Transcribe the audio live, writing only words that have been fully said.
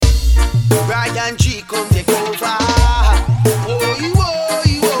Bryan G come take over. Oh, you, oh,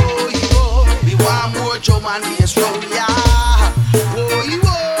 you, oh, you, oh. We want more drum and bass round, yeah. Oh, you,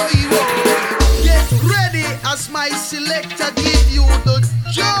 oh, you, oh, you. Get ready as my selector give you the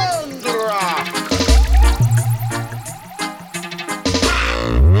jungle rock.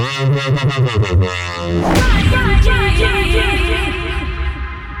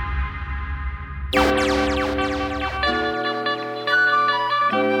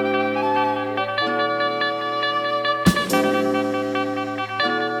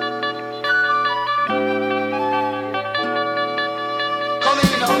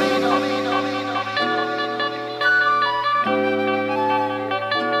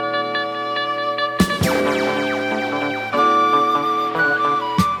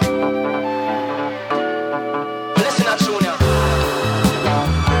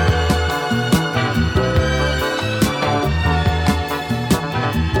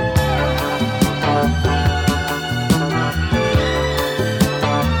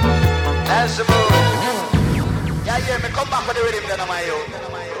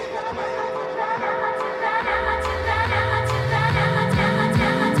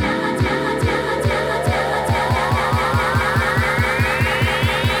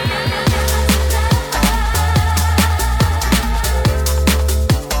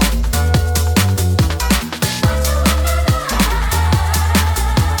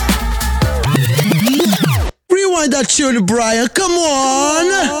 That tune, Bryan, come on!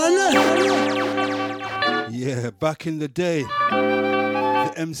 Yeah, back in the day,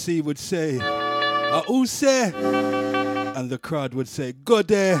 the MC would say, "Who say?" and the crowd would say, "Go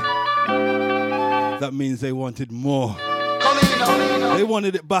there." That means they wanted more. They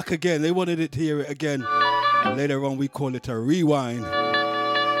wanted it back again. They wanted it to hear it again. Later on, we call it a rewind.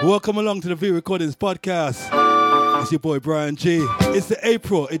 Welcome along to the V Recordings podcast. It's your boy Bryan G. It's the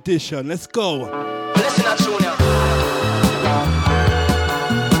April edition. Let's go. Listen up, Junior.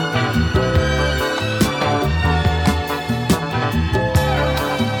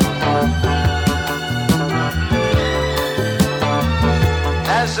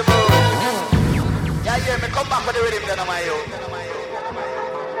 As the move. Yeah, me come back with the rhythm then, my yo.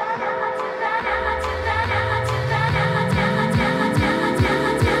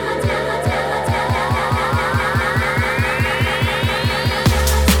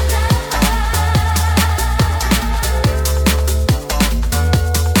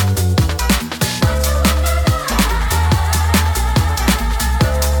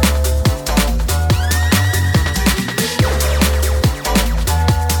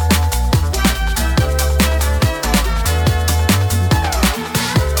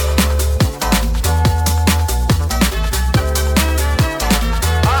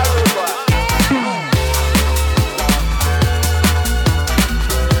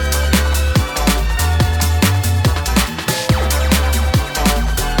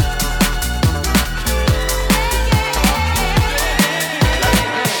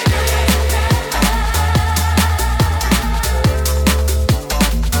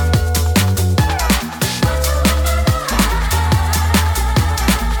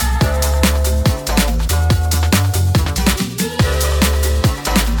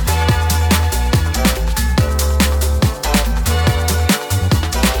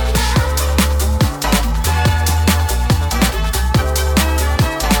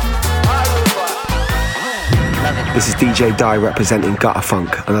 This is DJ Dye representing Gutter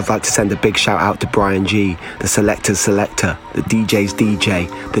Funk, and I'd like to send a big shout out to Bryan G, the selector's selector, the DJ's DJ,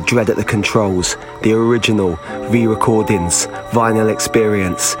 the dread at the controls, the original V Recordings, vinyl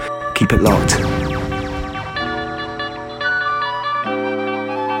experience. Keep it locked.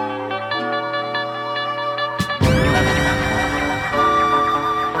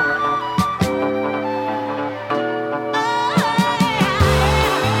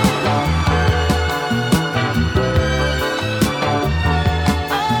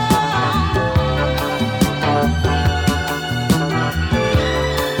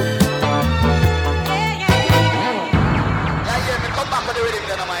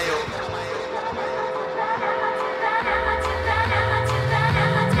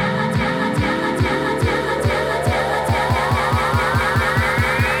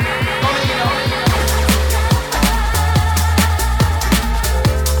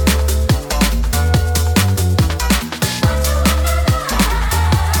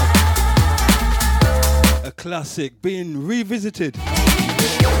 Classic being revisited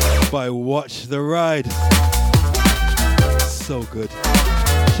by Watch the Ride. So good.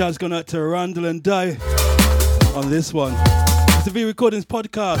 Shouts gone out to Randall and Dye on this one. It's the V Recordings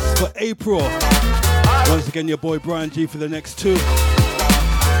podcast for April. Once again, your boy Bryan G for the next two.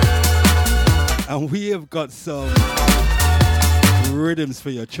 And we have got some rhythms for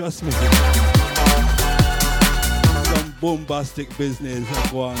you, trust me. Some bombastic business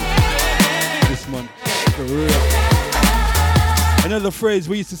I've won this month, for real. Another phrase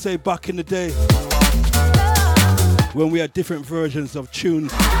we used to say back in the day when we had different versions of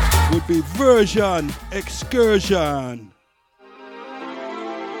tunes would be version excursion.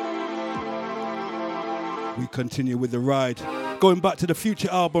 We continue with the ride. Going back to the Future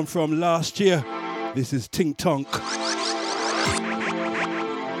album from last year. This is Tink Tonk.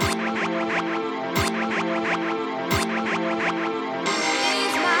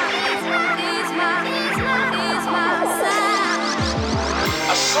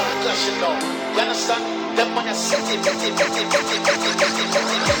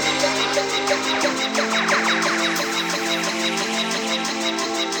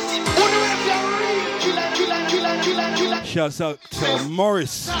 Shouts out to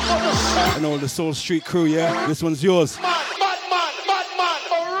Morris and all the Soul Street crew, yeah? This one's yours.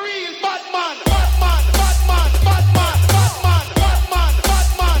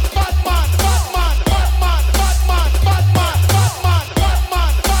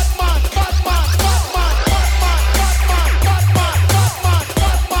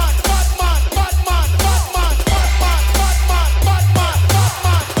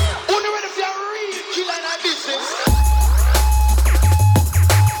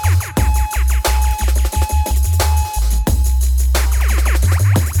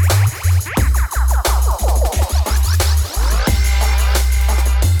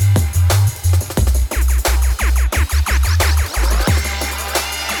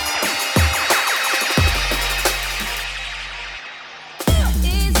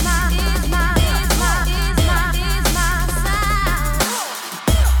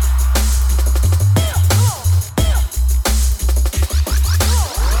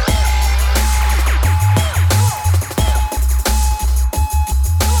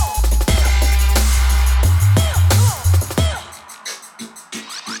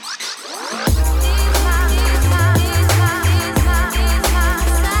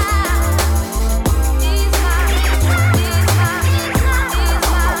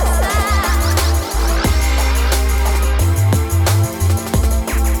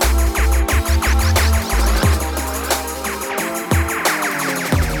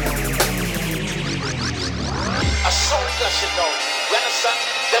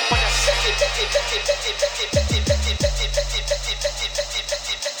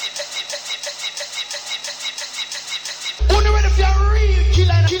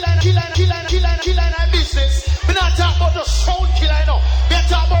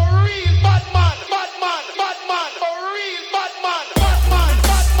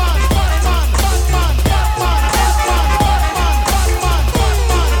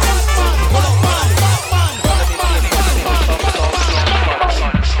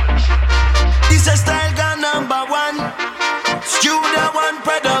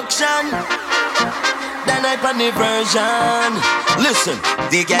 Listen,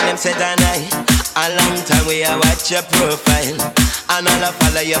 the girl them said and a long time we a watch your profile and all I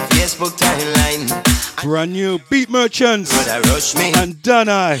follow your Facebook timeline. Brand new Beat Merchants Rush me. And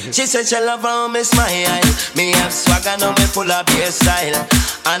Danai. She said she love how me smile. Me have swagger now me full of your style.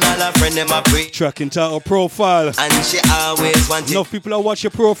 And all her friend them a pre track entitled Profile. And she always wanted. Enough people that watch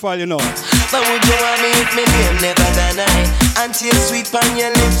your profile, you know. But would you want me if me name never deny? And taste sweet on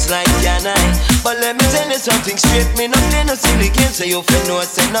your lips like canai. But let me tell you something straight. Me no play no silly game, so you feel no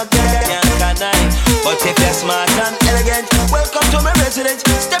say no can I. But if you're smart and elegant, welcome to my residence.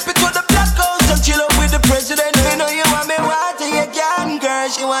 Step into the black house and chill up with the president. Me know you want me water, you can, girl.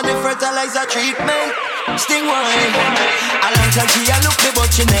 She want the fertilizer treatment. Sting wine. A long time she a look me, but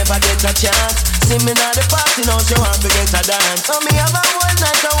she never get a chance. See me now the party, now she want to get a dance. So me have a one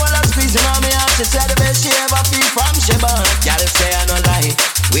night, I wanna squeezing on me out. She said the best she ever feel from she born. Y'all say I no lie.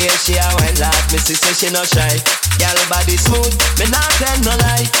 Where she a wine laugh, me see say she no shy. Y'all body smooth, me not tell no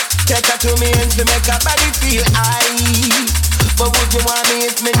lie. Take her to me and to make her body feel high. But would you want me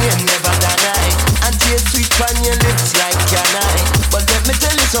if me name never deny? And taste sweet on your lips like canai. But let me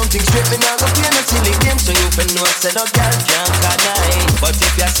tell you something straight, me not go play no silly game. So you can know say no girl can't canai. But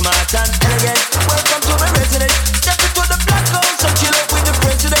if you're smart and elegant, welcome to my residence. Step into the black house and chill up with the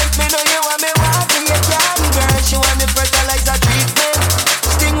president. Me know you want me want you can, girl. She want the fertilizer treatment.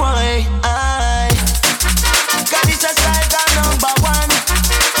 Sting why I got this a style got number one.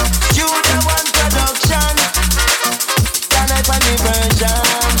 You the one production. Version.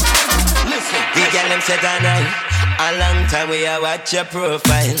 Listen, the girl them said and a long time we a watch your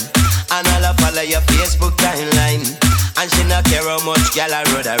profile and all I follow your Facebook timeline. and she not care how much gal I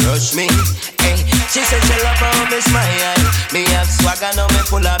rather rush me. Hey, she said she love how me smile. Me have swagger now, me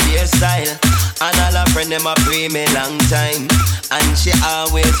full of beer style. And all her friend them a pray me long time, and she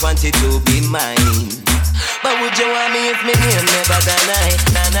always wanted to be mine. But would you want me if me name never deny?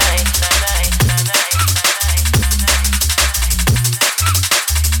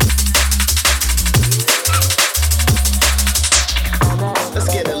 Let's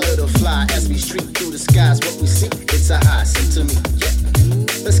get a little fly as we streak through the skies. What we see, it's a high, sing to me, yeah.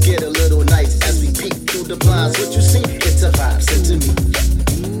 Let's get a little nice as we peek through the blinds. What you see, it's a vibe, sing to me, yeah.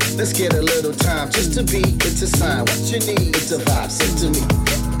 Let's get a little time just to be, it's a sign. What you need, it's a vibe, sing to me,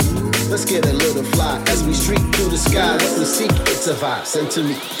 yeah. Let's get a little fly as we streak through the sky. What we seek, it's a vibe, send to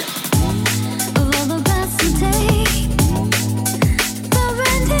me, yeah. Of all the best to take, the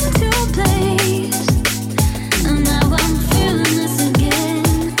rent into place. And now I'm feeling this again.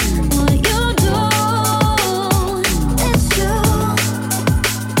 What you do, it's true.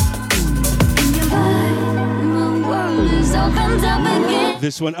 In your vibe, my world is opened up again.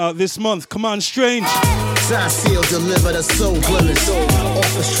 This one out this month. Come on, Strange. Sign seal delivered a soul glimmers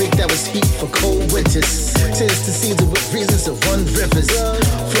off a street that was heat for cold winters. Tis the season with reasons to run rivers.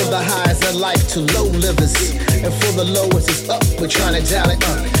 From the highs of life to low livers, and for the lowest it's up, we're trying to dial it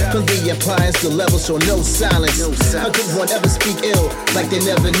up. From the appliance to levels, so no silence. How could one ever speak ill like they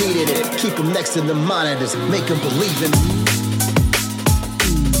never needed it? Keep them next to the monitors, make them believe in.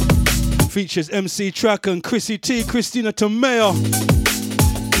 Features MC Track and Chrissy T, Christina Tomeo.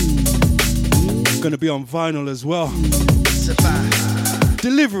 Gonna be on vinyl as well.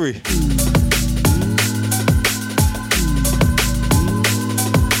 Delivery.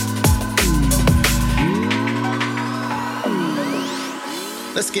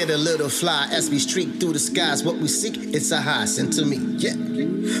 Let's get a little fly as we streak through the skies. What we seek, it's a high, send to me, yeah.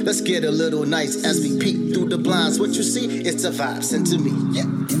 Let's get a little nice as we peek through the blinds. What you see, it's a vibe, send to me, yeah.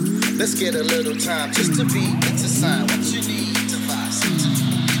 Let's get a little time just to be, it's a sign. What you need, it's a vibe, send to me.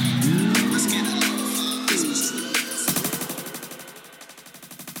 Let's get a little fly as we streak.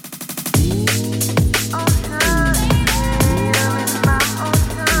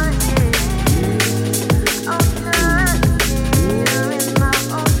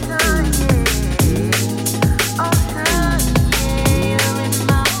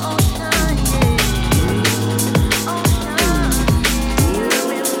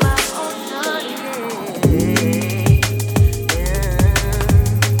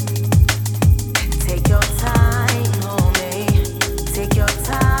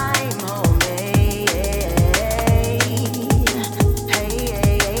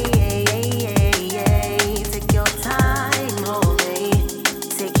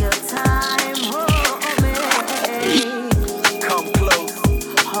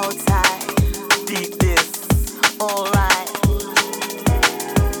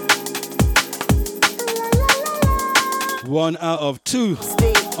 One out of two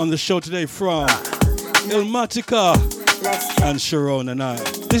on the show today from Ilmatica and Sharon and I.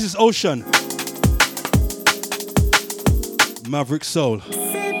 This is Ocean. Maverick Soul.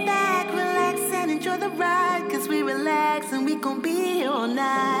 Sit back, relax, and enjoy the ride. Cause we relax and we gon' be here all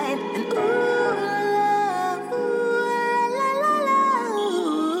night. And ooh, la, la, la,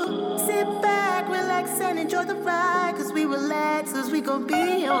 ooh. Sit back, relax, and enjoy the ride. Cause we relax as we gon' be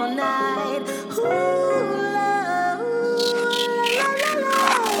here all night. Ooh,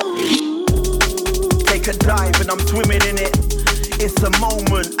 take a dive and I'm swimming in it. It's a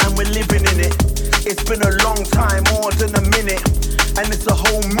moment and we're living in it. It's been a long time, more than a minute, and it's a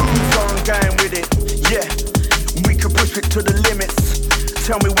whole moon song going with it. Yeah, we could push it to the limits.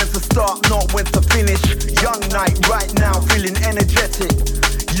 Tell me when to start, not when to finish. Young night right now, feeling energetic.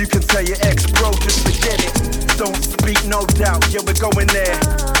 You can tell your ex, bro, just forget it. Don't speak, no doubt, yeah, we're going there.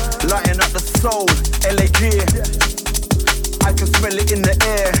 Lighting up the soul, LA gear. I can smell it in the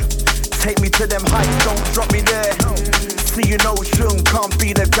air. Take me to them heights, don't drop me there. See you know soon, can't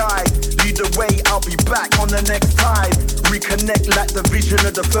be the guy. Lead the way, I'll be back on the next tide. Reconnect like the vision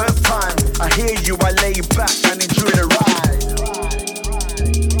of the first time. I hear you, I lay back and enjoy the ride.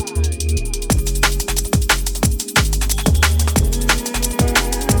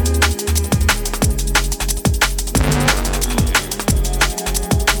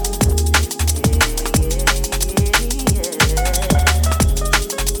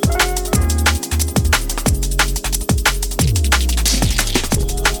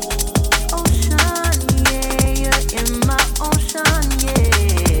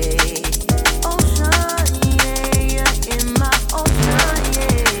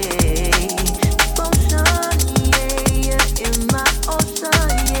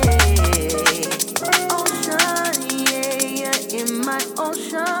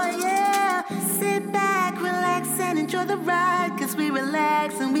 and enjoy the ride, 'cause we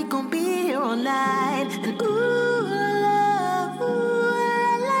relax and we gon' be here all night. And ooh, love,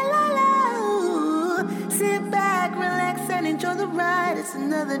 ooh, la la la, ooh. Sit back, relax and enjoy the ride. It's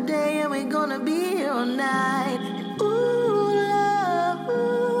another day and we're gonna be here all night. And ooh, love,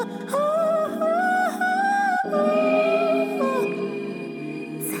 ooh, ooh, ooh, ooh.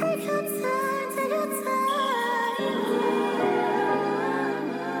 Take your time, take your time.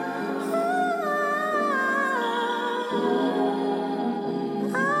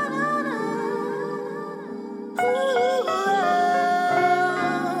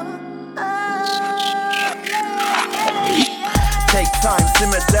 Take time,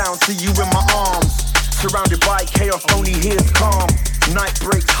 simmer down, see you in my arms. Surrounded by chaos, only here's calm. Night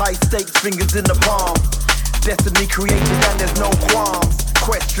breaks, high stakes, fingers in the palm. Destiny created and there's no qualms.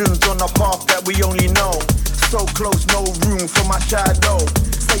 Questions on a path that we only know. So close, no room for my shadow.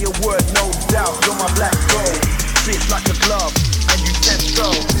 Say a word, no doubt, you're my black gold. Fits like a glove, and you said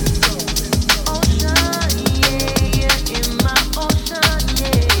so. Ocean, yeah, you're in my ocean,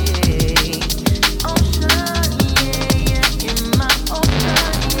 yeah. Ocean, yeah, you're in my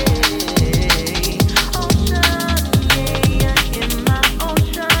ocean, yeah. Ocean, yeah, you're in my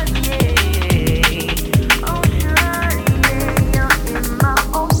ocean, yeah. Ocean, yeah, you're in my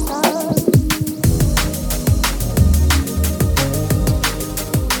ocean.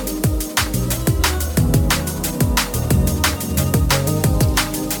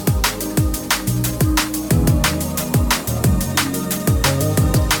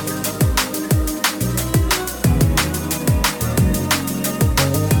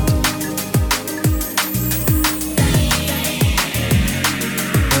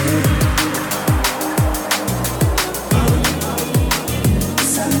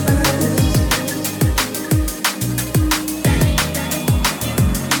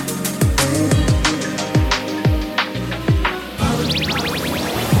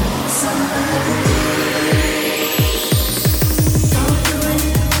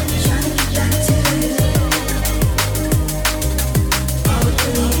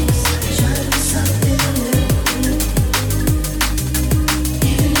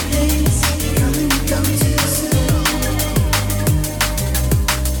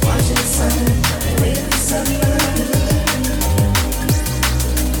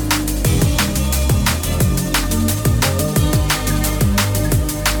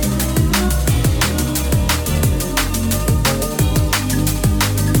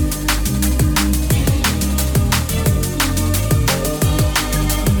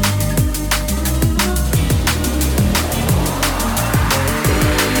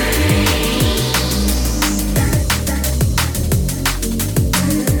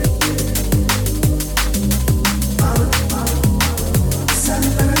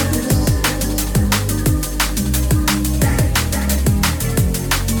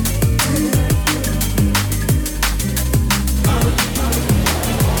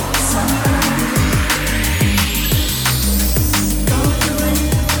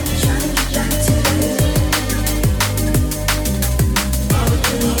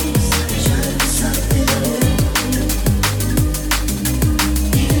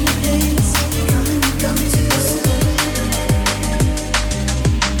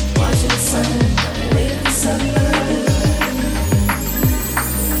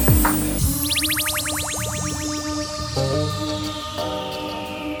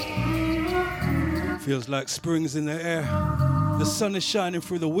 Feels like spring's in the air. The sun is shining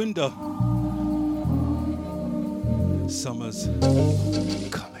through the window. Summer's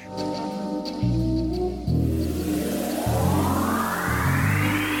coming.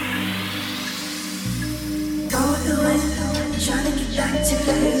 Go with the wind, trying to get back to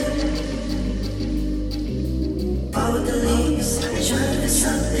you. Follow the leaves, trying to do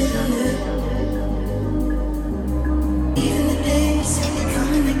something new. Even the days come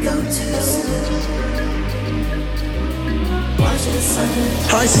and they go too soon. Watching the sun.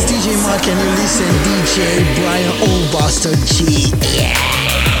 Hi, this is DJ Mark and you listen DJ Bryan Old Bastard G. Yeah.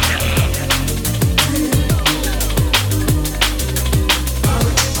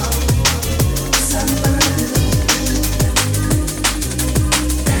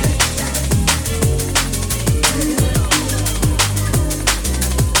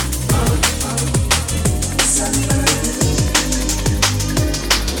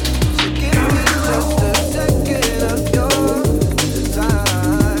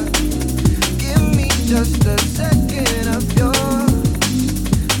 Just a second of your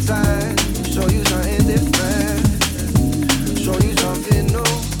time. Show you something different. Show you something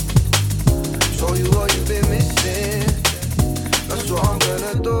new. Show you what you've been missing. That's what I'm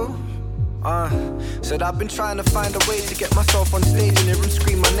gonna do. Said I've been trying to find a way to get myself on stage in the room,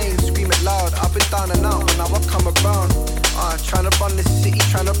 scream my name, scream it loud. I've been down and out, but now I've come around. Trying to run this city,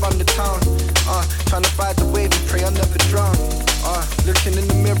 trying to run the town. Trying to ride the wave and pray I never drown. Looking in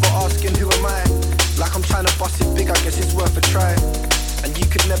the mirror, asking who am I? Like I'm trying to bust it big, I guess it's worth a try. And you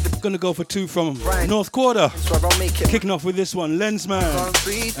could never. Gonna go for two from North Quarter. Kicking off with this one,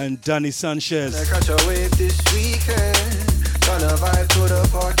 Lensman and Danny Sanchez. Catch a wave this weekend. Tryna vibe to the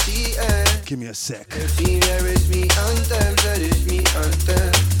party end. Give me a sec. The team there is me and them, that is me and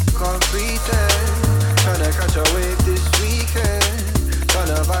them. Can't pretend. Tryna catch a wave this weekend.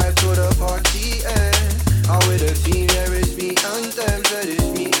 Tryna vibe to the party end. Out with the team there is me and them, that is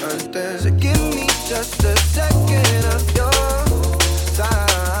me and them. So give me just a second of your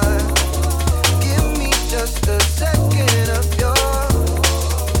time. Give me just a second of your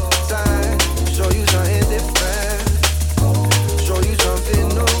time. Show you something different. Show you something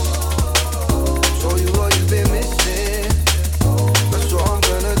new. Show you what you've been missing. That's what I'm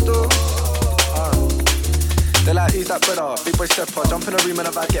gonna do. They're like, who's that brother? Big boy stepper, jump in a room and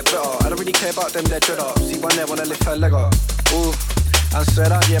the vibe get better. I don't really care about them, they're dread up. See one there wanna lift her leg up. Ooh, I'm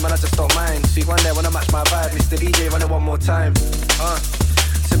straight up, yeah man, I just don't mind. See one there wanna match my vibe. Mr. DJ, run it one more time.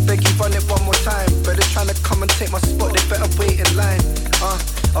 So beg you, run it one more time. Better trying to come and take my spot, they better wait in line.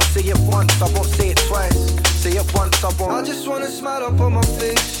 I'll say it once, I won't say it twice. Say it once, I won't. I just wanna smile up on my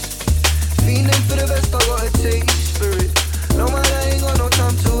face. Feeling for the best, I gotta take spirit. No man, I ain't got no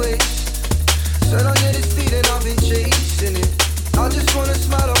time to waste. Said I get this feeling, I've been chasing it. I just wanna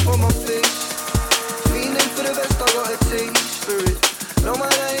smile up on my face. Feeling for the best, I gotta take spirit. No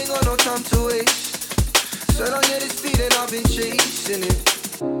man, I ain't got no time to waste. Said I get this feeling, I've been chasing it.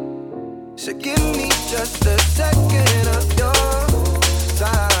 So give me just a second of your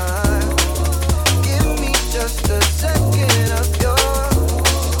time. Give me just a second of your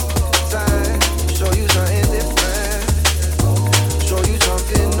time. Show you something different. Show you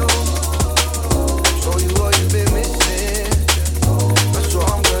something new. Show you what you've been missing. That's what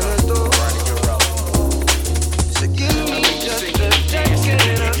I'm gonna do. So give me just a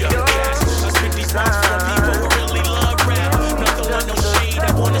second of your time. People who really love rap. Nothing on no shade.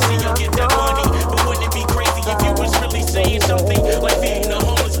 I wanna see you get that money. But wouldn't it be crazy if you was really saying something like feeding the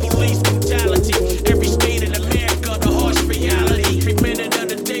homeless, police brutality? Every state in America, the harsh reality. Every minute of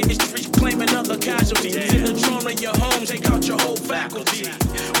the day, the streets claiming other casualties. In the drone of your home, take out your whole faculty.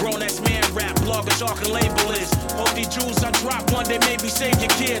 Grown ass man rap, bloggers, arc and labelers. Hope these jewels I drop one day, maybe save your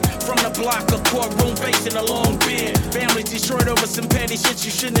kid from the block of courtroom facing a long beard. Families destroyed over some petty shit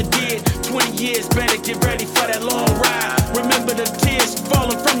you shouldn't have did. 20 years, better get ready for that long ride. Remember the tears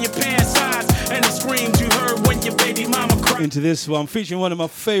falling from your pants' eyes and the screams you heard when your baby mama cried. Into this one, featuring one of my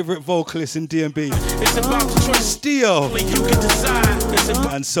favorite vocalists in DMB. It's about the choice. Steel. Only you can decide. It's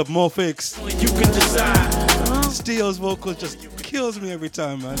about And Submorphics. only you can decide. Steel's vocals just kills me every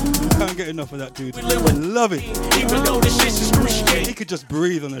time, man. Can't get enough of that dude. We live with Love it. even though this shit's He excruciating. could just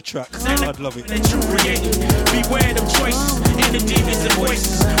breathe on the track. I'd love it. That you create. Beware them choices and the demons and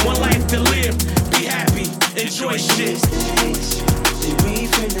voices. One life to live. Be happy. Enjoy shit. They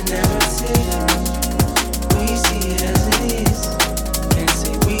reframe the narrative. We see it as it is. Can't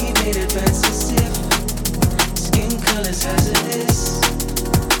say we made advances if skin colors hazardous.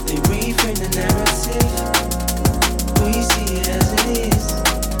 They reframe the narrative. We see it as it is.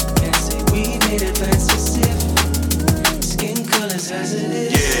 Can't say we made advances if skin colors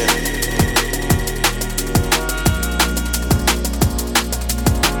hazardous.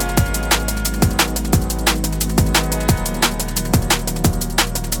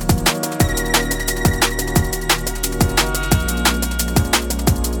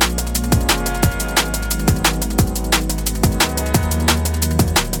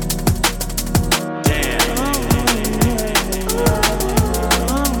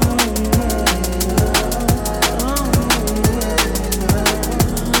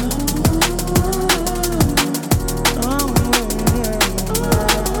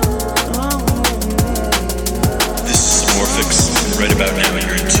 Right about now,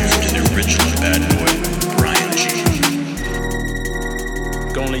 you're in tune to the original bad boy, Bryan G.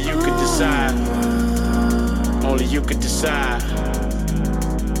 Only you could decide. Only you could decide.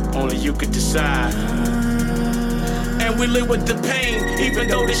 Only you could decide. And we live with the pain, even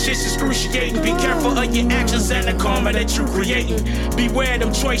though this shit's excruciating. Be careful of your actions and the karma that you creating. Beware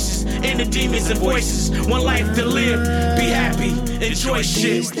them choices and the demons and voices. One life to live. Be happy. Enjoy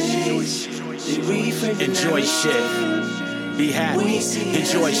shit. Enjoy shit. Be happy.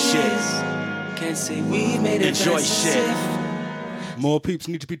 Enjoy shit. Can't say we made Enjoy shit. More peeps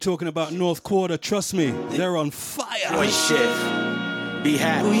need to be talking about North Quarter. Trust me, they're on fire. Enjoy shit. Be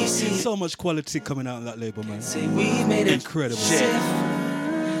happy. So much quality coming out of that label, man. Incredible. Shit.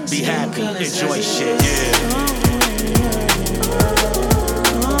 Be happy. Enjoy shit. Yeah.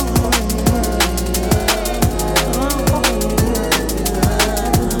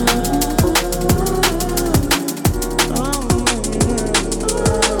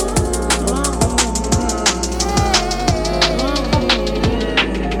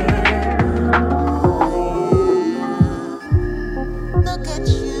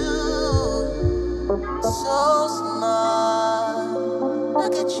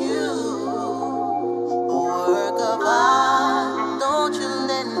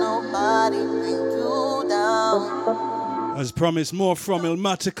 As promised, more from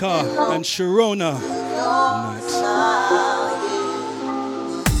Ilmatica and Sharona.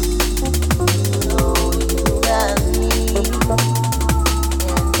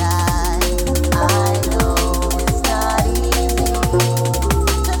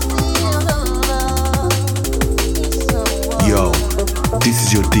 Yo, this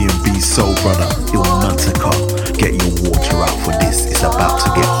is your D&B soul brother, Ilmatica. Get your water out for this, it's about to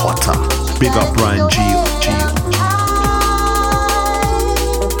get hotter. Big up Bryan G.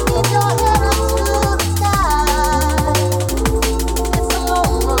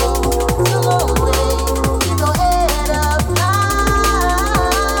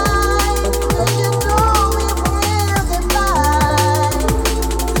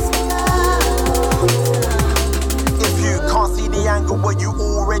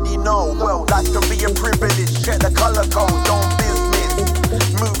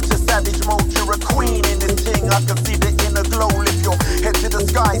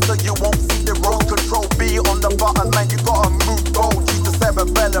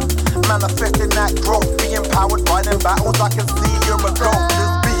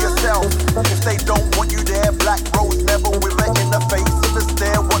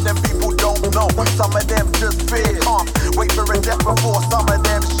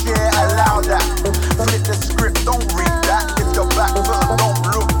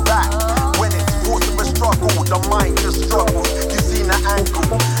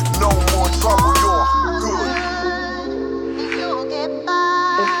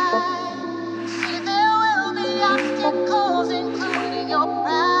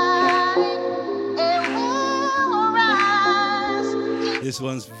 This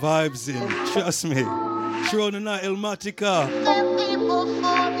one's vibes in, trust me. Sharona Night, Ilmatica.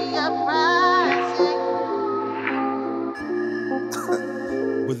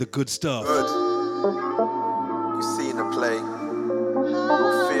 With the good stuff. Good. You've seen the play.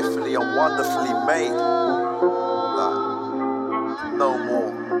 Fearfully and wonderfully made. Like, no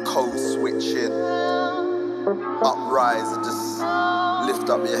more code switching. Uprise and just lift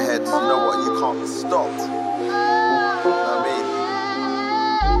up your head. You know what? You can't be stopped. You know what I mean?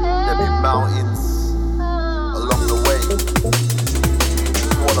 There'll be mountains along the way.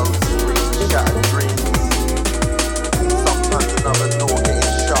 Swallows, dreams, shattered dreams. Sometimes another door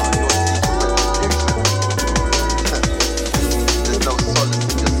getting shut. You're seeking retribution. There's no solace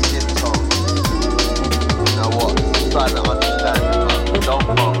in your skin tone. You know what? Silent understanding. Don't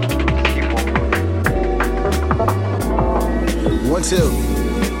fall. Keep on. 1, 2.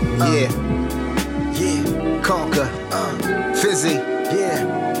 Yeah. Conquer. Fizzy. Yeah.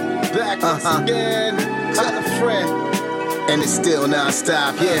 Back once again. Tell a friend. And it's still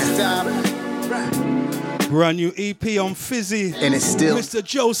non-stop. Yeah. Brand new EP on Fizzy. And it's still Mr.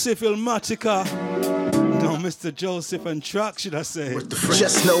 Joseph Ilmatica. No, Mr. Joseph and Track, should I say?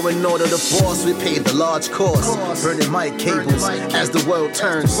 Just know in order to boss, we paid the large cost. Burning mic cables as the world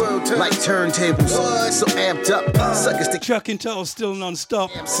turns like turntables. So amped up, suckers to tracking towel still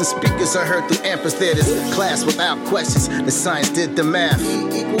non-stop. So speakers are heard through amphitheaters. Class without questions. The science did the math.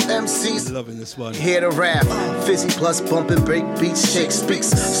 Equal MCs. Loving this one. Here to rap. Fizzy plus bumping break beats, shake speaks.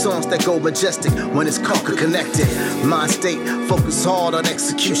 Songs that go majestic when it's conquer connected. Mind state, focus hard on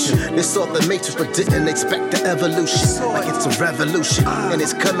execution. They saw the matrix but didn't expect the evolution, like it's a revolution, and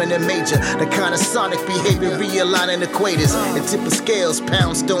it's coming in major. The kind of sonic behavior realigning equators and tip of scales,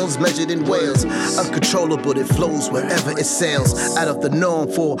 pound stones measured in whales. Uncontrollable, it flows wherever it sails. Out of the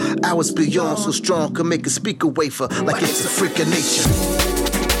norm for hours beyond, so strong can make a speaker wafer like it's a freak of nature.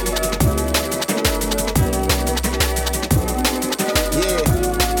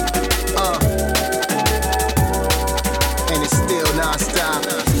 And it's still non-stop.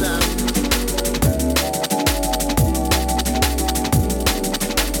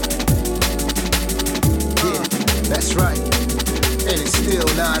 That's right, and it's still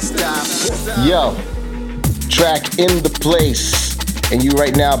non-stop. Yo, track in the place, and you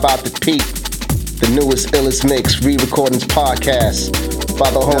right now about to peep the newest illest mix re-recordings podcast by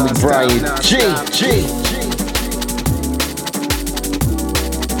the homie Bryan G.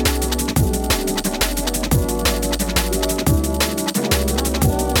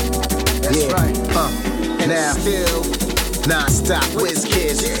 That's right. Now, non-stop whiz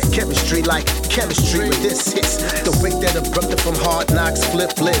kids. Chemistry like chemistry with this hits. The way that abrupted from hard knocks,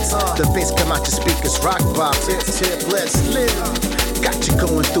 flip lids. The bass come out your speakers, rock bob, tip, let's live. Got you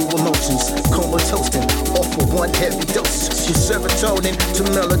going through emotions, comatosing, off of one heavy dose. From serotonin to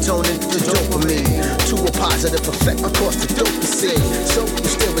melatonin to dopamine, to a positive effect across the dopamine. So you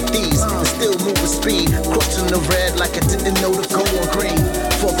still with these, and still move with speed, crossing the red like I didn't know to go on green.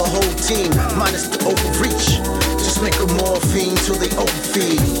 For the whole team, minus the overreach. Just make a morphine till they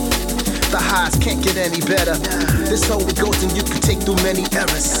overfeed. The highs can't get any better. This Holy Ghost and you can take through many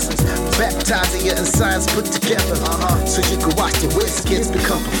errors. Baptizing you in science put together, so you can watch the whiz kids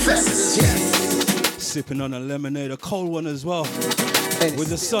become professors. Sipping on a lemonade, a cold one as well, with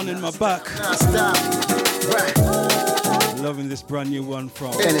the sun in my back. Loving this brand new one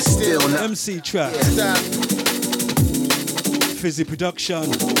from and it's still MC Track. Fizzy production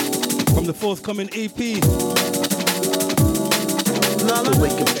from the forthcoming EP.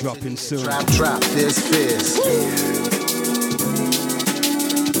 Dropping soon. Trap, fizz.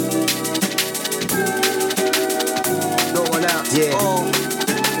 Going out,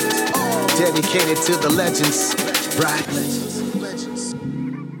 dedicated to the legends, right?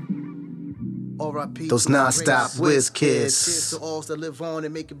 R.I.P. Those non-stop whiz kids. To all that live on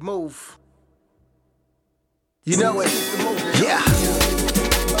and make it move. You know it, yeah.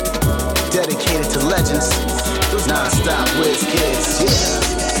 Dedicated to legends, those non-stop whiz kids, yeah.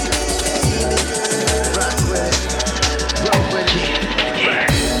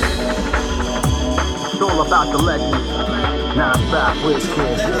 It's all about the legends, non-stop whiz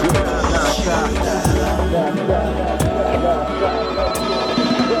kids, non-stop.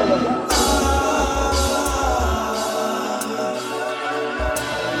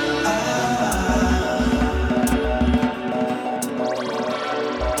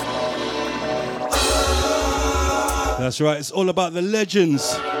 That's right, it's all about the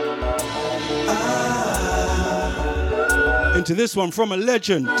legends. Into this one from a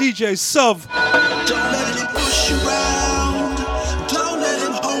legend, DJ Sov. Don't let him push you around. Don't let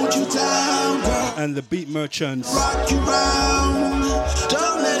him hold you down, girl. And the Beat Merchants. Rock you round.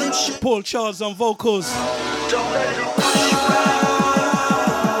 Don't let him Paul Charles on vocals. Don't let him push you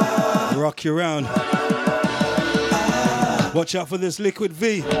around. Rock you around. Watch out for this Liquid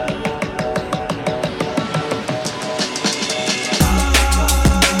V.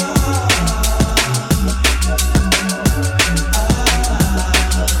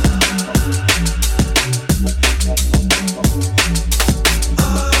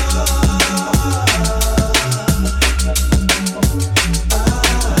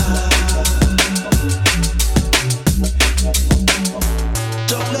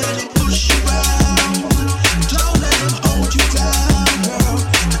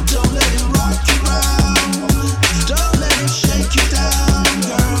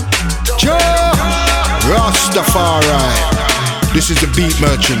 This is the Beat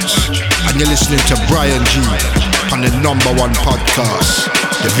Merchants, and you're listening to Bryan G on the #1 podcast,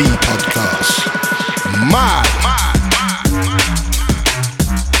 the V Podcast. Mad!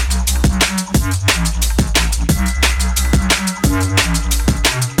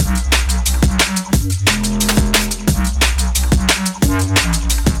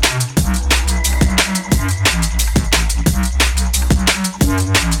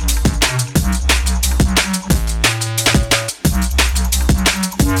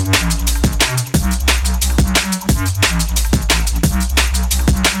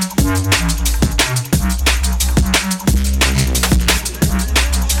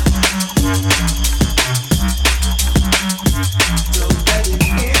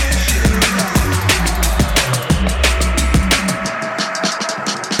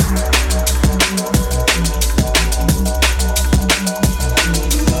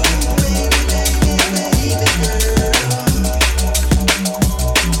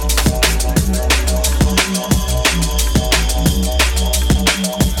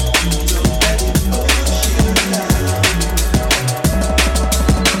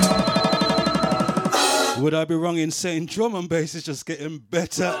 Would I be wrong in saying drum and bass is just getting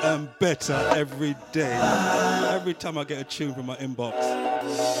better and better every day? Every time I get a tune from my inbox,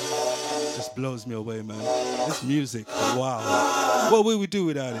 it just blows me away, man. This music, wow. What will we do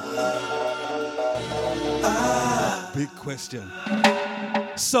without it? Big question.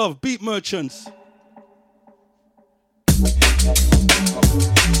 Sov, Beat Merchants.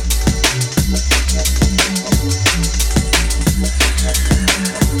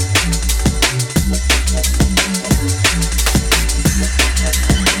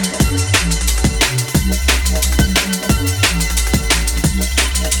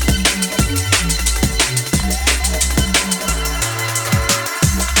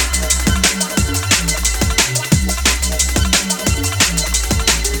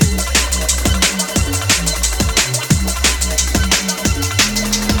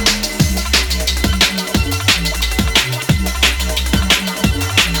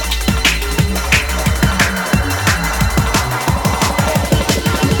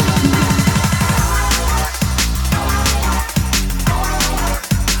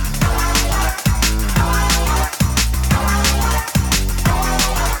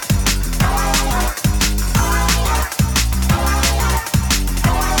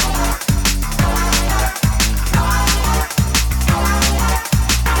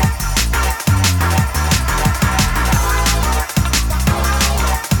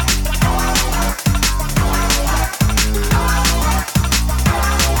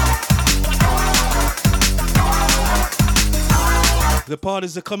 The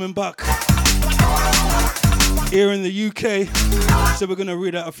parties are coming back here in the UK, so we're gonna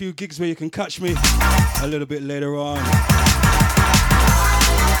read out a few gigs where you can catch me a little bit later on.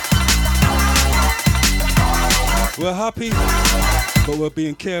 We're happy, but we're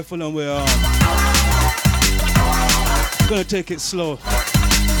being careful and we're gonna take it slow,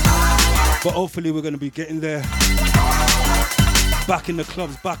 but hopefully we're gonna be getting there. Back in the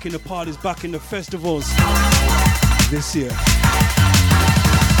clubs, back in the parties, back in the festivals this year.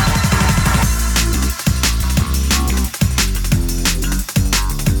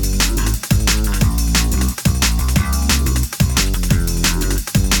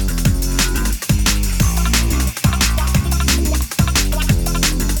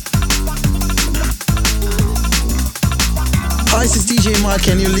 Hi, this is DJ Mark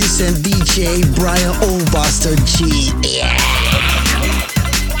and you listen DJ Bryan Oldbuster G. Yeah.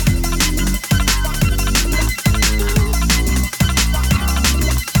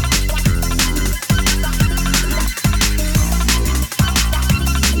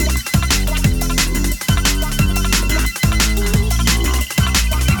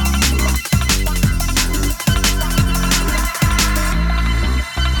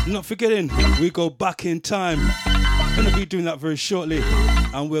 Not forgetting, we go back in time. Gonna be doing that very shortly,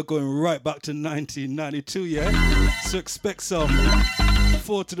 and we're going right back to 1992, yeah? So expect some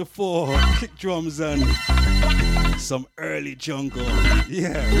 4 to the 4 kick drums and some early jungle.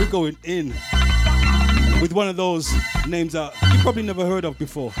 Yeah, we're going in with one of those names that you probably never heard of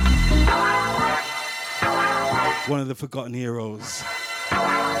before. One of the forgotten heroes.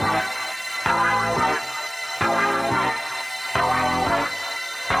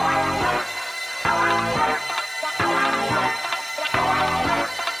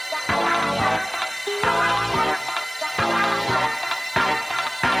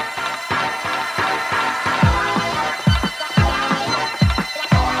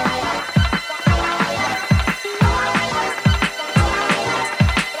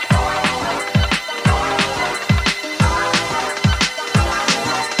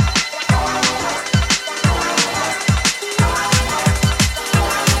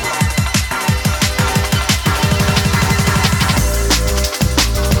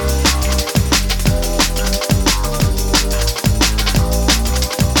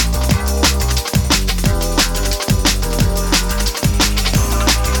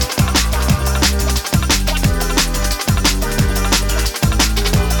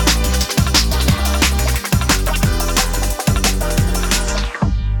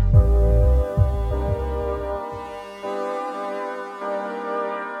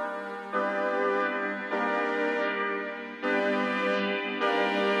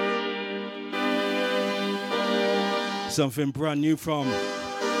 Something brand new from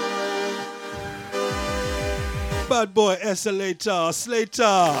Bad Boy Escalator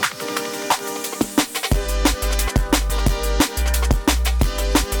Slater.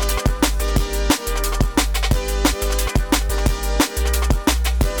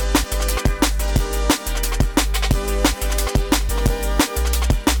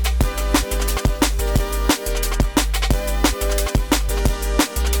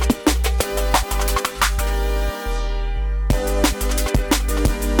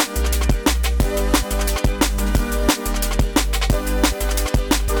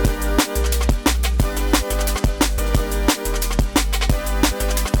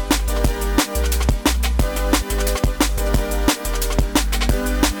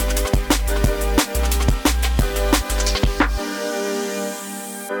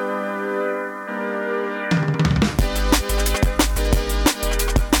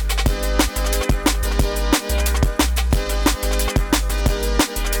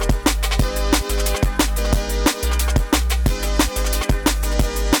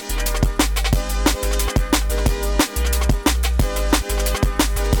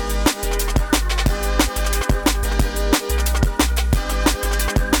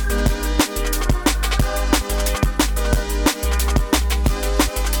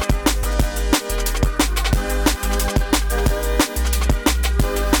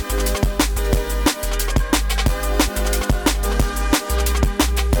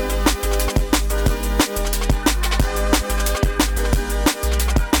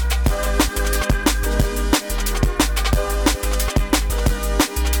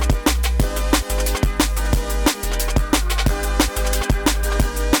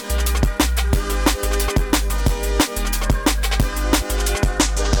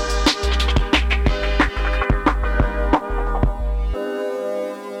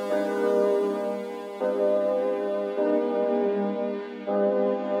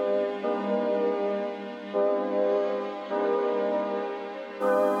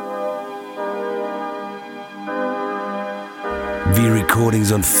 V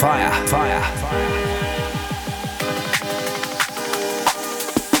recordings on fire.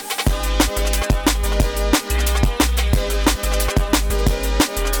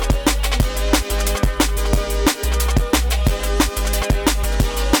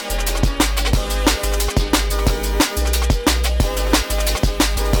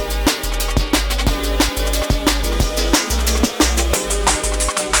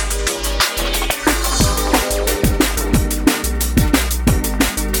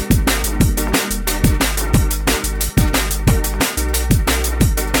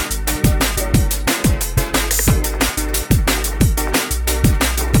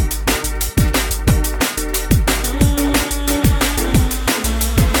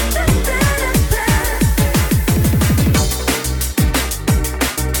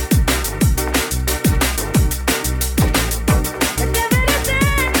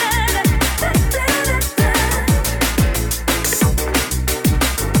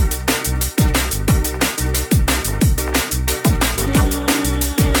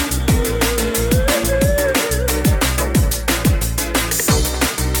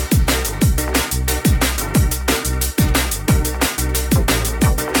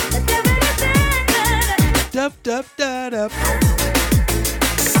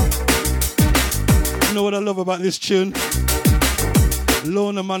 You know what I love about this tune?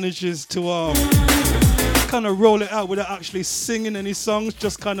 Lorna manages to kind of roll it out without actually singing any songs,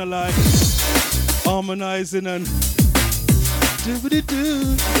 just kind of like harmonizing and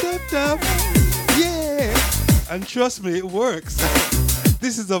yeah. And trust me, it works.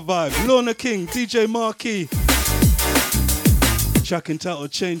 This is a vibe. Lorna King, DJ Marquee. Track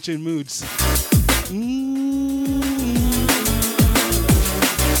entitled Changing Moods.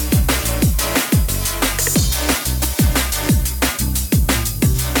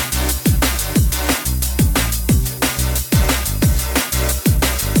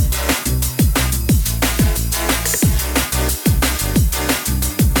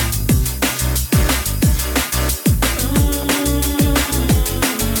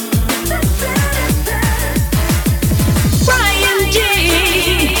 Bryan G,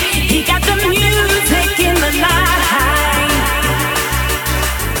 he got the music in the night.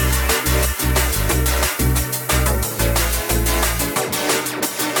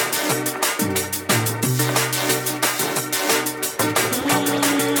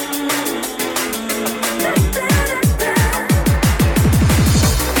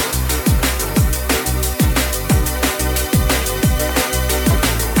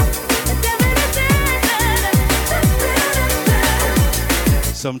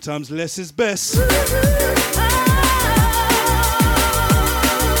 Sometimes less is best.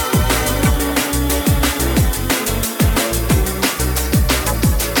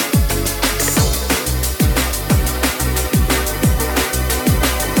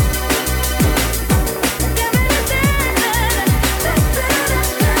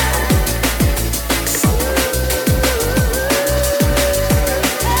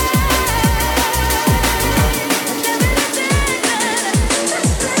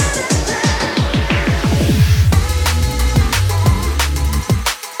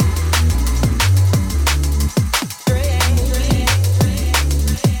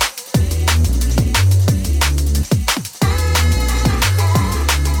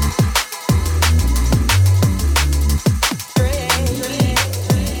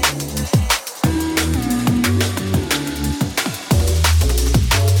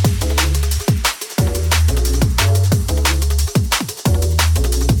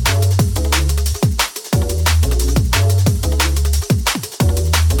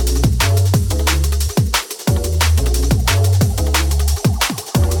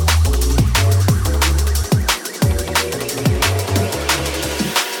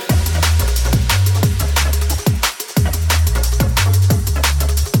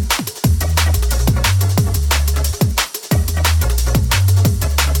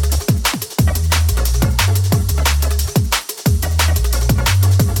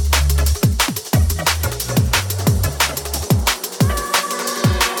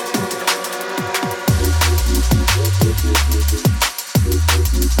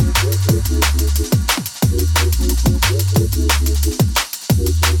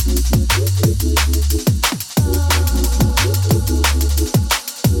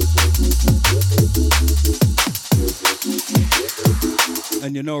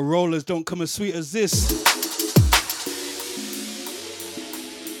 And you know, rollers don't come as sweet as this.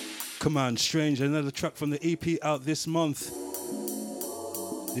 Come on, Strange, another track from the EP out this month.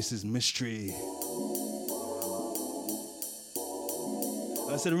 This is Mystery.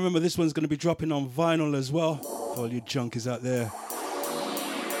 I said, remember, this one's going to be dropping on vinyl as well, for all you junkies out there.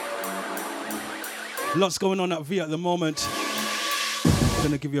 Lots going on at V at the moment.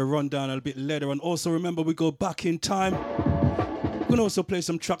 Gonna give you a rundown a bit later. And also remember, we go back in time. We're gonna also play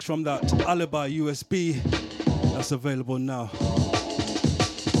some tracks from that Alibi USB that's available now.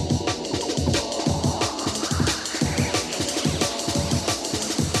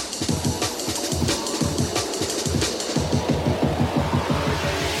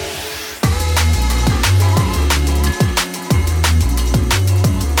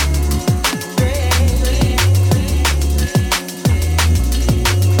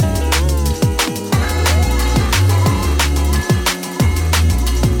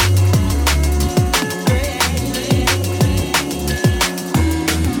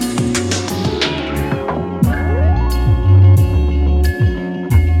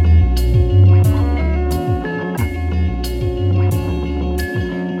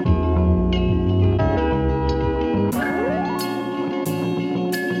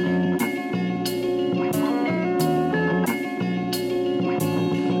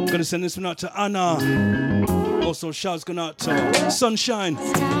 Send this one out to Anna. Also, shouts going out to Sunshine.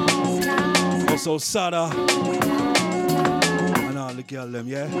 Also, Sada. And all the girl them,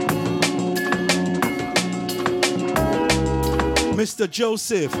 yeah? Mr.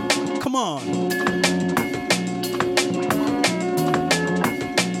 Joseph, come on.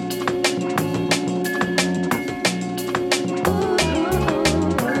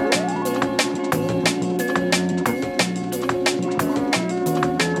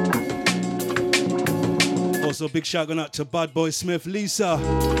 Also, big shout out to Bad Boy Smith, Lisa.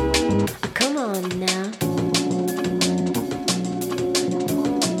 Come on now.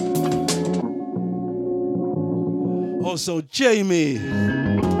 Also, Jamie.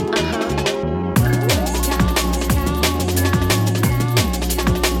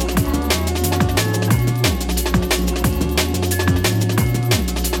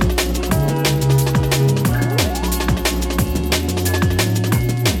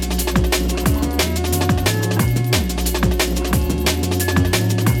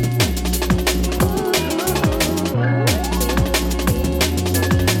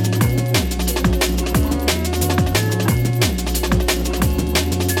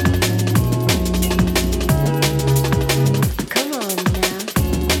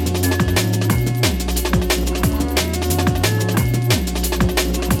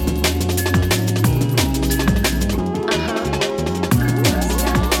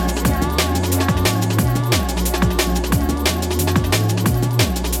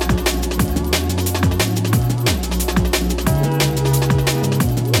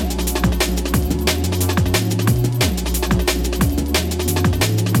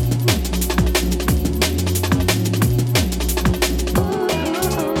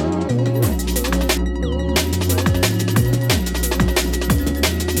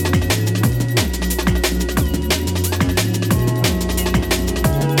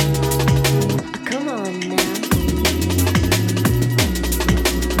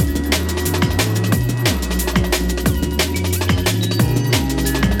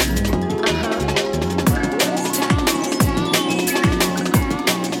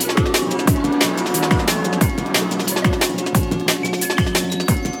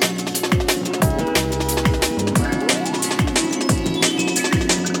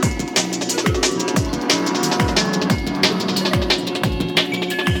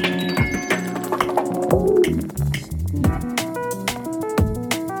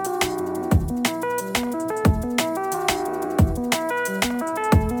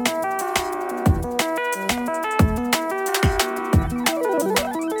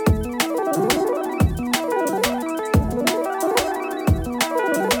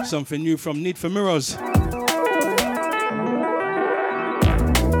 Something new from Need for Mirrors.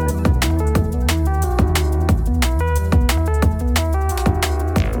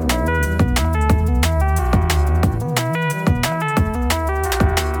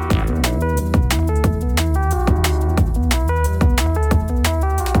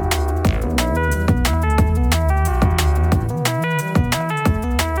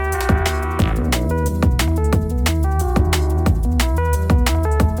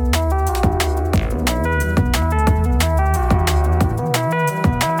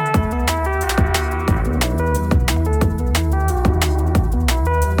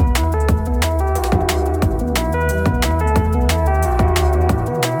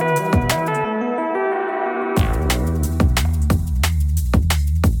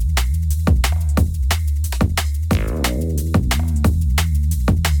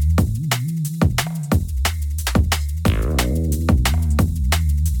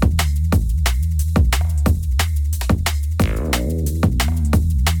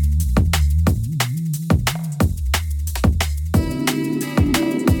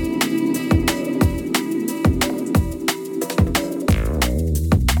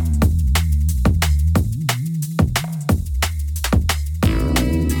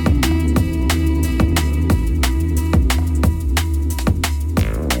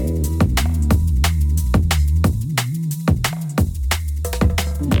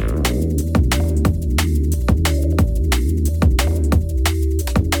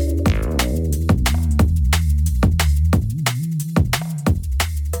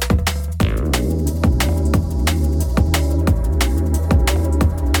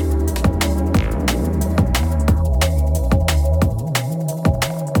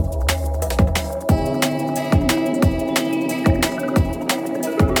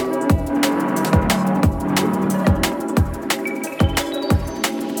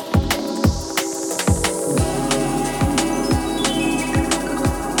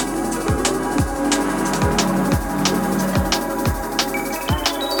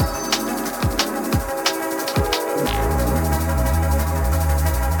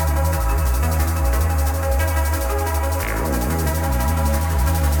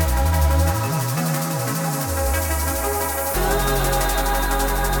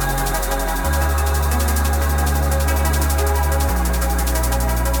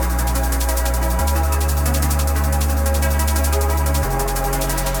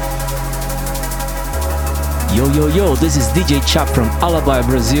 Yo, this is DJ Chap from Alibi,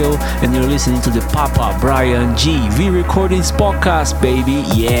 Brazil, and you're listening to the Papa Bryan G V-Recordings podcast, baby.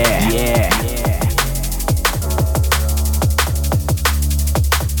 Yeah.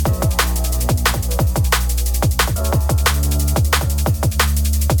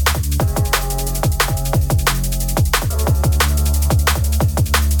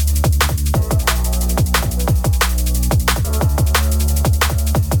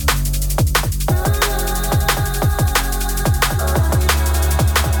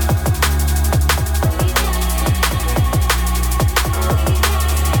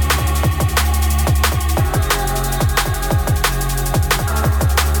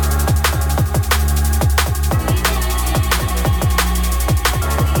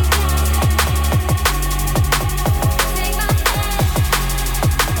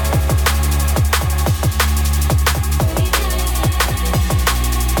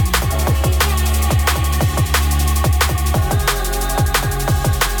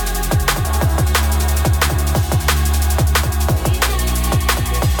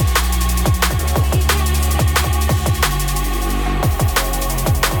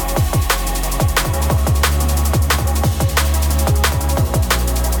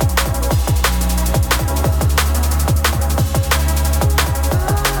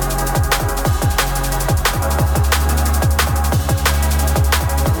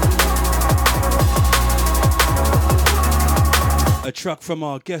 Track from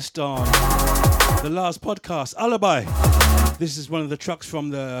our guest on the last podcast, Alibi. This is one of the tracks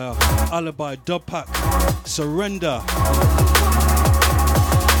from the Alibi dub pack, Surrender.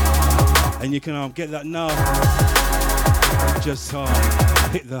 And you can get that now. Just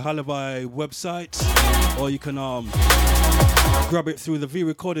hit the Alibi website, or you can grab it through the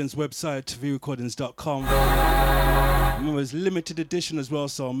V-Recordings website, vrecordings.com. Remember, it's limited edition as well,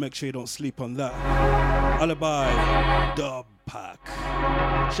 so make sure you don't sleep on that. Alibi dub pack.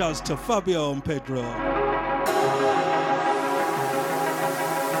 Shouts to Fabio and Pedro.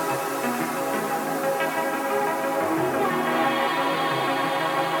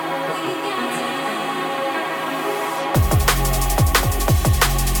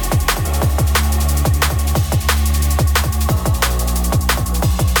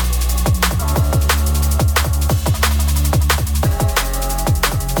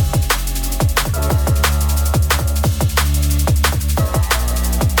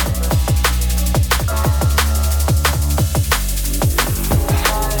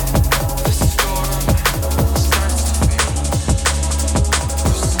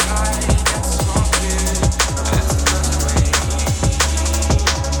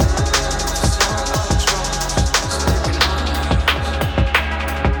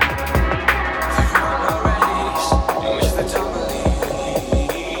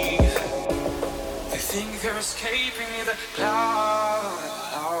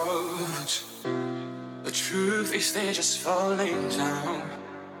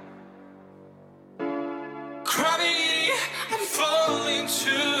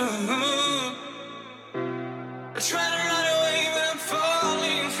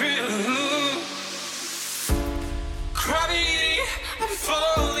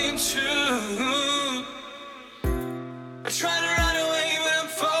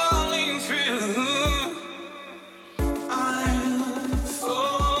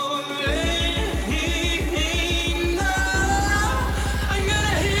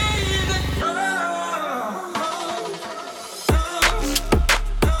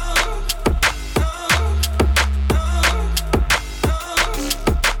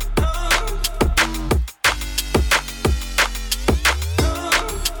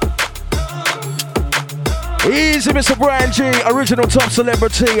 Easy, Mr. Bryan G, original top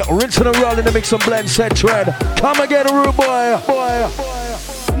celebrity, rinsing and rolling the mix and blend set tread. Come again, rude boy.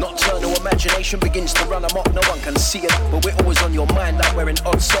 Nocturnal imagination begins to run amok, no one can see it, but we're always on your mind like wearing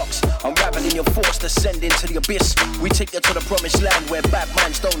odd socks. Unraveling your thoughts, descending to the abyss. We take you to the promised land where bad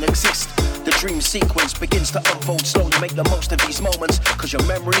minds don't exist. The dream sequence begins to unfold slowly. Make the most of these moments, cause your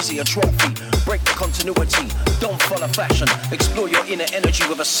memories are your trophy. Break the continuity, don't follow fashion. Explore your inner energy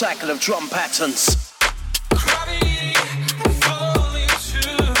with a cycle of drum patterns.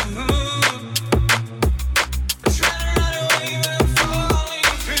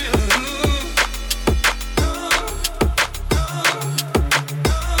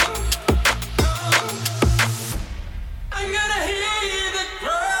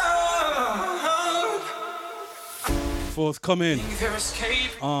 Forthcoming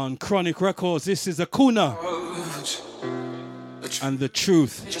on Chronic Records. This is Akuna and The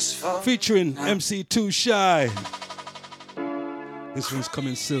Truth, featuring MC Too Shy. This one's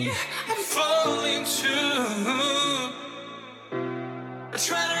coming soon. falling too. I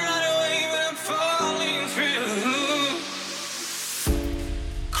try to run away, but I'm falling through.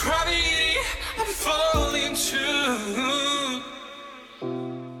 Gravity, I'm falling too.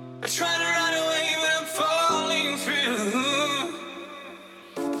 I try to run away, but I'm falling through.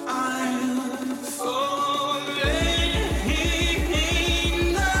 I'm falling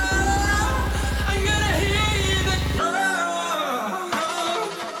now. I'm gonna hear the ground.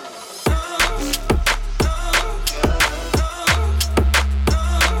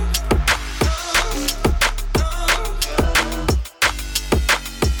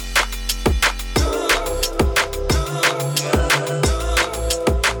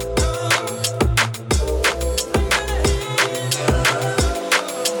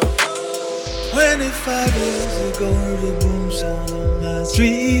 Five years ago, the boom sound on my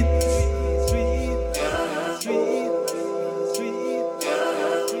street.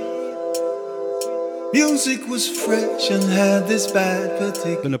 Music was fresh and had this bad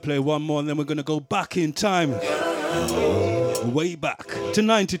particular. Gonna play one more and then we're gonna go back in time. Way back to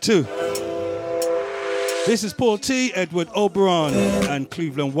 92. This is Paul T, Edward Oberon, and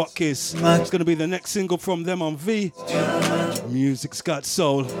Cleveland Watkins. It's gonna be the next single from them on V. Music's got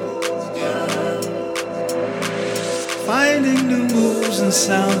soul. Finding new moves and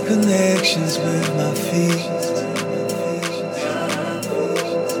sound connections with my feet.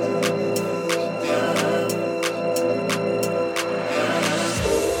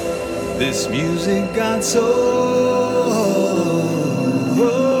 This music got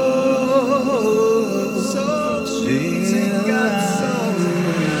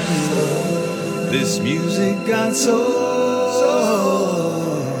This music got soul.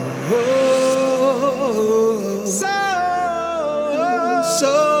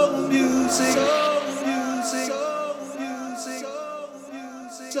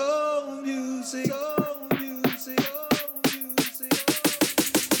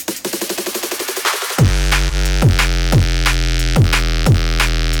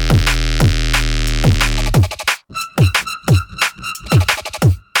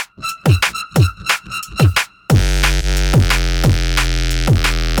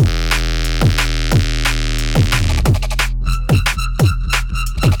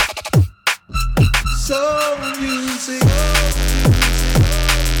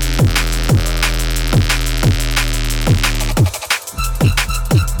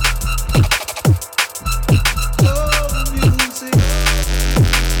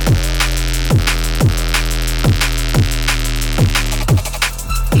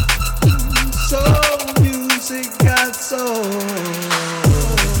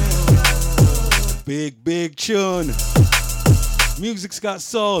 Big tune. Music's got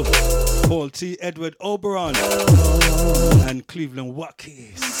soul. Paul T, Edward Oberon, and Cleveland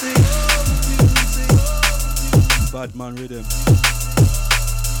Watkins. Bad man rhythm.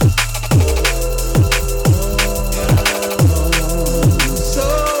 So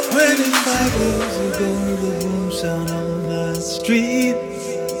 25 years ago, the boom sound on my street.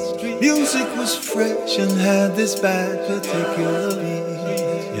 Music was fresh and had this bad particular beat.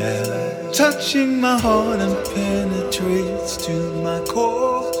 Yeah. Touching my heart and penetrates to my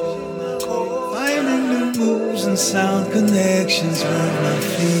core. Finding new moves and sound connections with my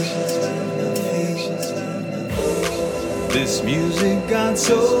feet. This music got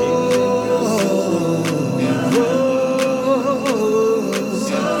soul.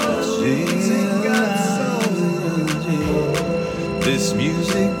 This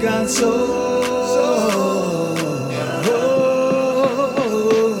music got soul.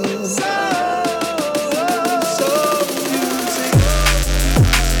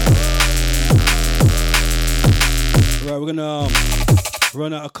 We're gonna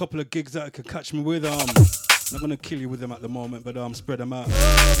run out a couple of gigs that I can catch me with. Not gonna kill you with them at the moment, but spread them out.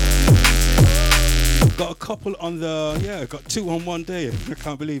 Got a couple on got two on one day. I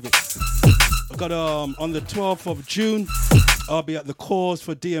can't believe it. I got on the 12th of June, I'll be at the Cause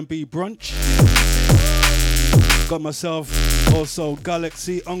for DMB brunch. Got myself also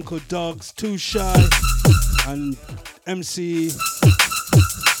Galaxy, Uncle Dogs, Too Shy, and MC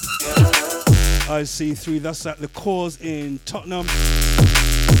IC3. That's at the Cause in Tottenham,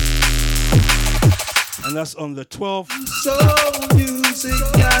 and that's on the 12th. So music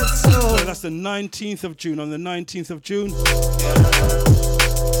got soul. So that's the 19th of June. On the 19th of June.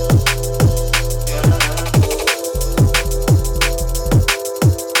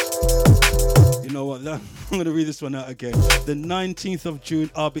 You know what? I'm going to read this one out again. The 19th of June,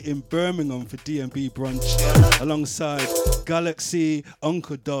 I'll be in Birmingham for D&B Brunch alongside Galaxy,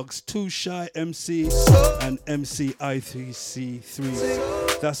 Uncle Dogs, Too Shy MC, and MC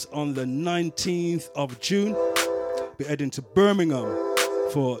I3C3. That's on the 19th of June. Be heading to Birmingham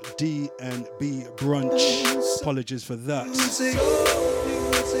for D&B Brunch. Apologies for that.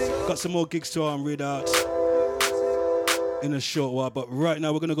 Got some more gigs to read out in a short while, but right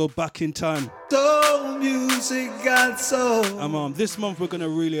now we're gonna go back in time. Soul music got soul. This month we're gonna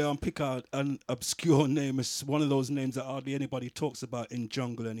really pick out an obscure name. It's one of those names that hardly anybody talks about in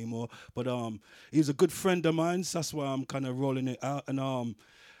jungle anymore. But he's a good friend of mine, so that's why I'm kind of rolling it out. And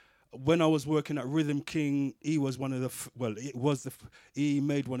when I was working at Rhythm King, he was one of the he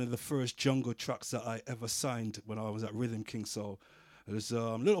made one of the first jungle tracks that I ever signed when I was at Rhythm King. So it was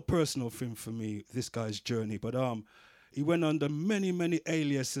a little personal thing for me, this guy's journey. But he went under many, many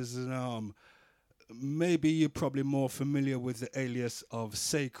aliases, and maybe you're probably more familiar with the alias of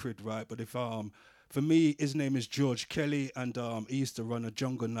Sacred, right? But if for me, his name is George Kelly, and he used to run a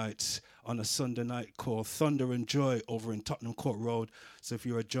jungle night on a Sunday night called Thunder and Joy over in Tottenham Court Road. So if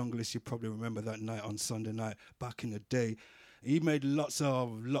you're a junglist, you probably remember that night on Sunday night back in the day. He made lots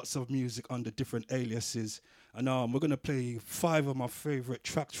of music under different aliases. And we're going to play 5 of my favorite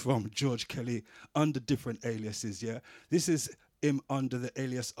tracks from George Kelly under different aliases, yeah? This is him under the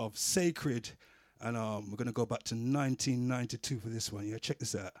alias of Sacred. And we're going to go back to 1992 for this one, yeah? Check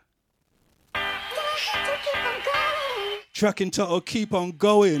this out. Track entitled Keep On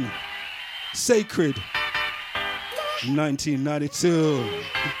Going. Sacred. 1992.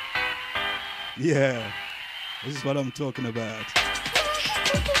 Yeah. This is what I'm talking about.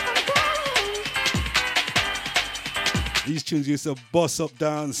 These tunes used to boss up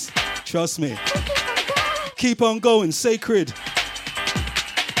dance. Trust me. Keep on going, Sacred.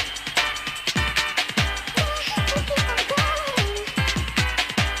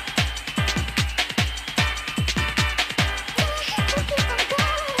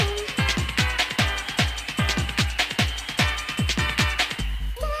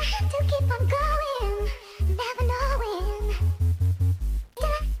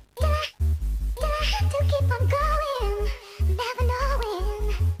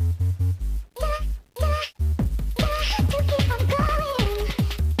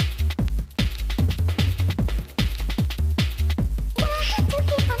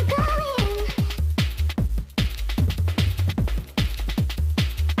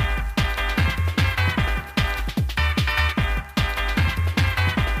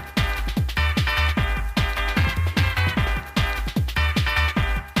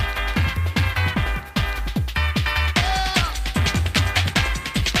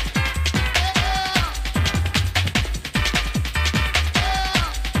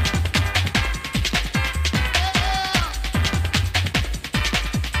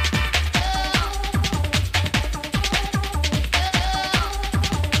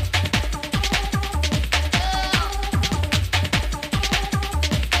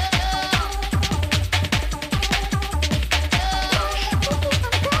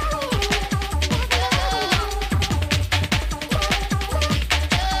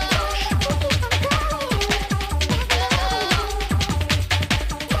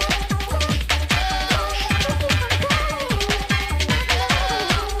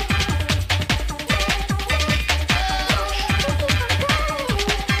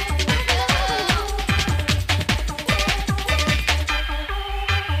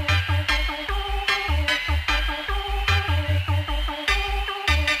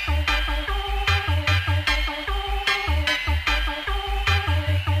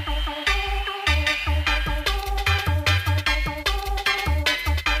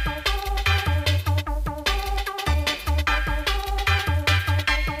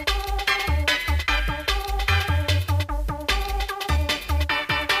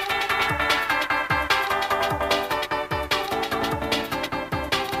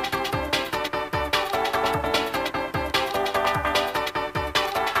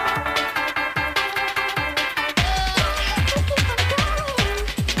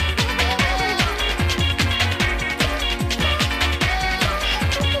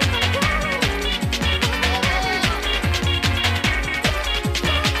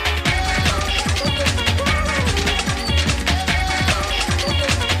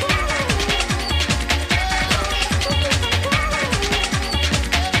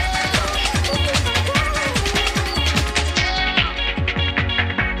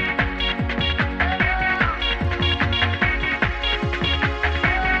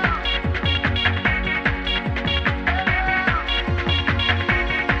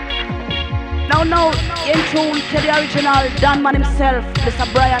 no, in tune to the original Dan Man himself, Mr.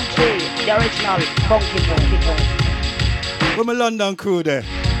 Bryan J, the original funky boy. Where my London crew there?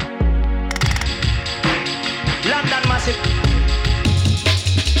 London Massive.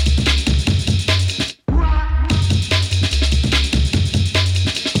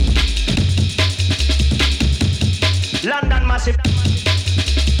 London Massive.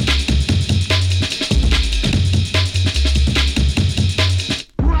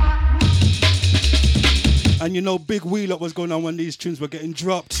 And you know, big wheel up was going on when these tunes were getting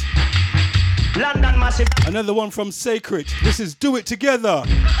dropped. London Massive. Another one from Sacred. This is Do It Together.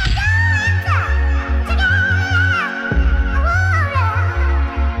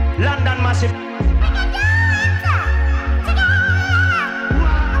 London Massive.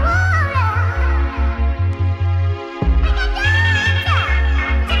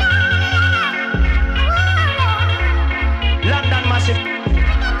 London Massive.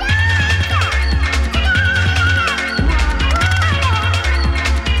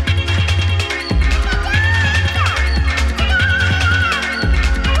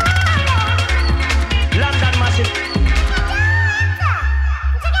 London Massive.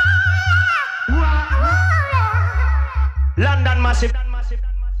 London Massive.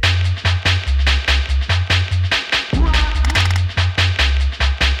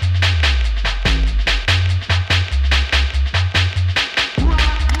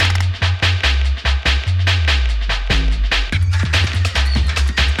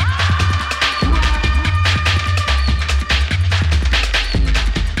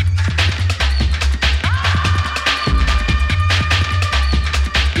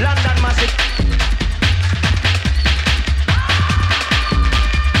 London Massive.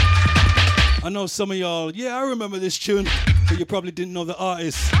 I know some of y'all, yeah, I remember this tune, but you probably didn't know the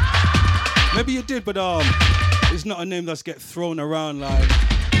artist. Maybe you did, but it's not a name that's get thrown around like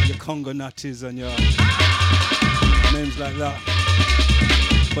your Congo Natties and your names like that.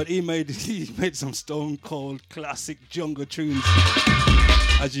 But he made some stone cold classic jungle tunes,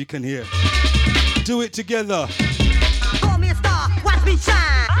 as you can hear. Do It Together. Call me a star, watch me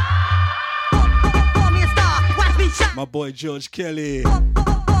shine. Call me a star, watch me shine. My boy George Kelly.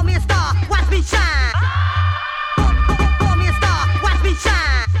 Call me a star, watch me shine. Call me a star, watch me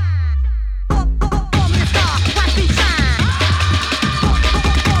shine. Call me a star, watch me shine.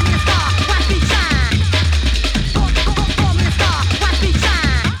 Call me a star, watch me shine. Call me a star, watch me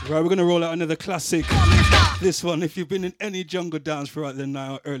shine. Right, we're gonna roll out another classic. This one, if you've been in any jungle dance throughout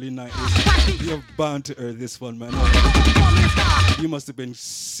the early 90s, you're bound to hear this one, man. You must have been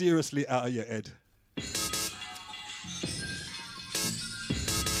seriously out of your head.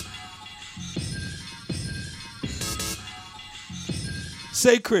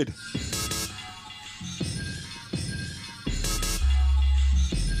 Sacred.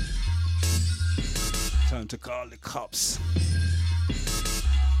 Time to call the cops.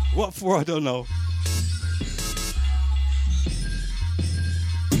 What for? I don't know.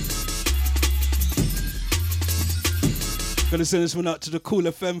 Gonna send this one out to the Cool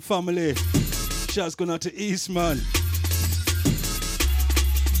FM family. Shouts going out to Eastman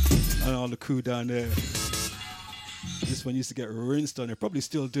and all the crew down there. This one used to get rinsed on it, probably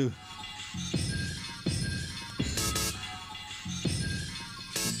still do.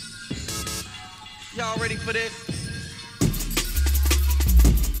 Y'all ready for this?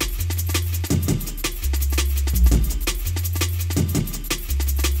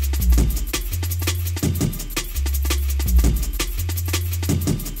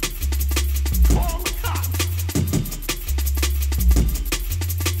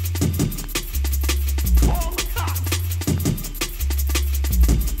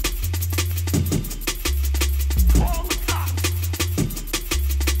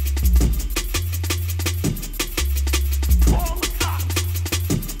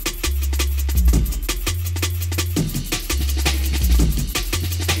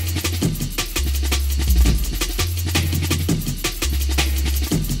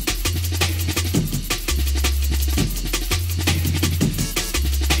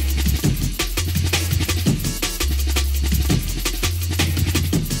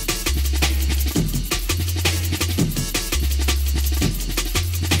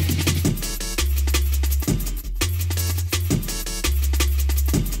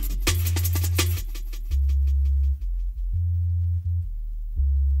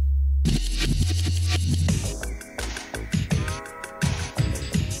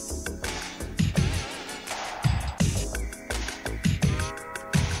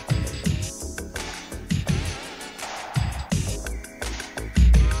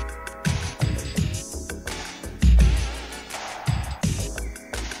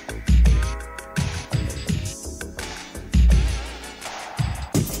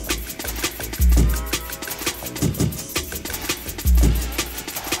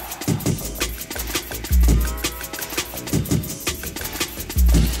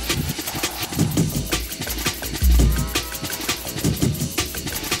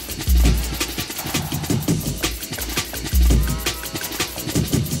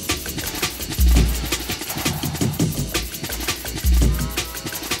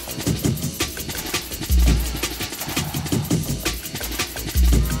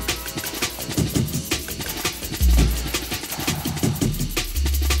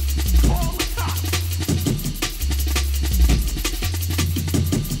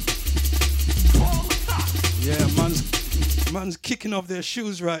 Man's kicking off their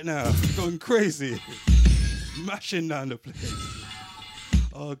shoes right now, going crazy, mashing down the place.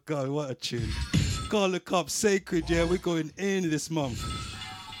 Oh God, what a tune. Call the cops, Sacred, yeah, we're going in this month.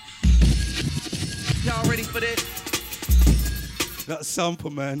 Y'all ready for this? That sample,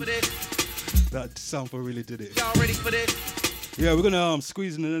 man. That sample really did it. Y'all ready for this? Yeah, we're gonna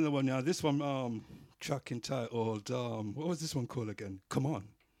squeeze in another one now. This one, track entitled, what was this one called again? Come On.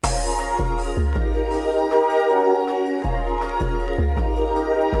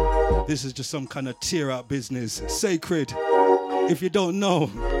 This is just some kind of tear out business. Sacred. If you don't know,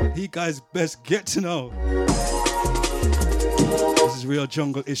 you guys best get to know. This is real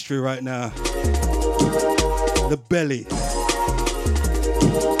jungle history right now. The Belly.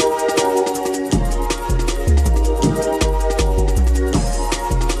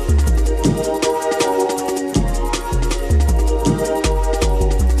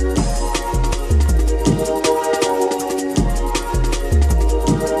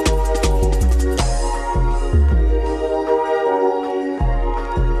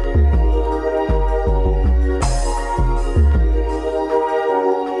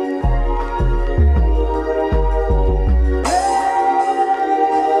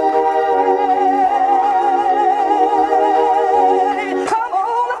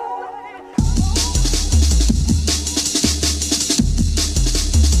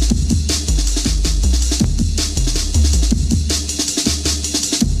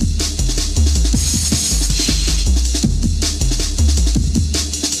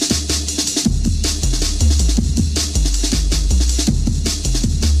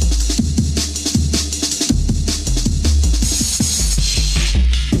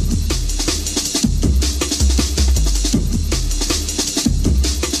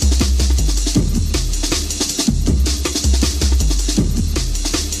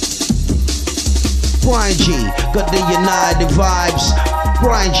 Bryan G, got the United vibes.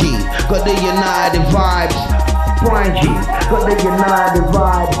 Bryan G, got the United vibes. Bryan G, got the United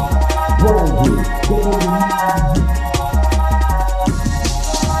vibes. Bryan G, got the United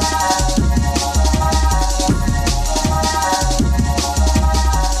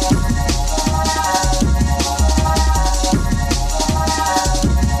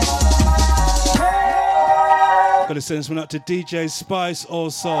Gotta send this one out to DJ Spice,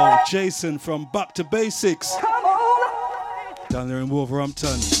 also Jason from Back to Basics down there in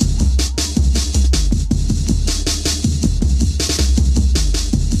Wolverhampton.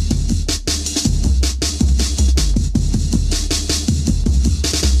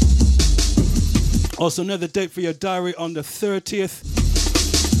 Also another date for your diary on the 30th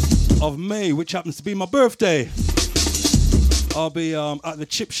of May, which happens to be my birthday. I'll be at the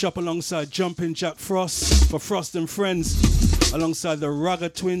chip shop alongside Jumpin' Jack Frost for Frost and Friends, alongside the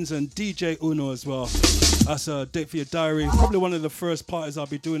Ragga Twins and DJ Uno as well. That's a date for your diary. Probably one of the first parties I'll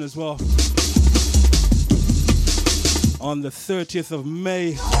be doing as well. On the 30th of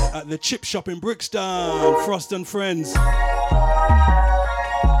May at the chip shop in Brixton, Frost and Friends.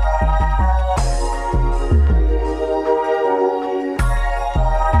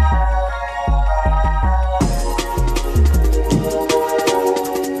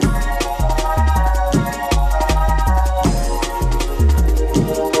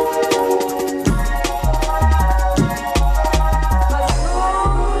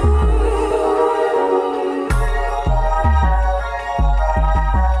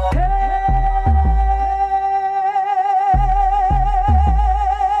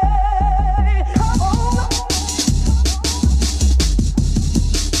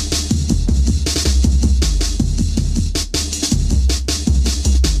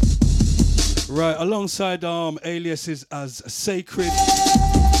 Alongside aliases as Sacred,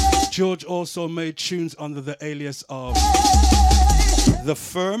 George also made tunes under the alias of The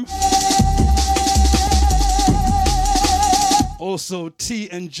Firm, also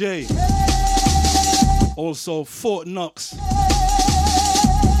T&J, also Fort Knox.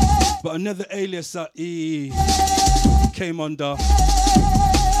 But another alias that he came under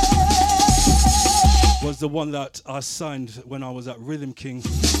was the one that I signed when I was at Rhythm King.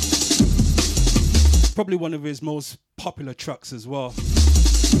 Probably one of his most popular tracks as well.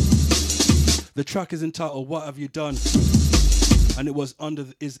 The track is entitled What Have You Done? And it was under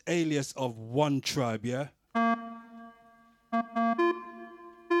his alias of One Tribe, yeah?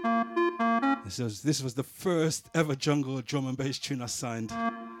 This was the first ever jungle drum and bass tune I signed.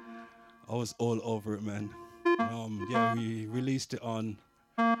 I was all over it, man. Yeah, we released it on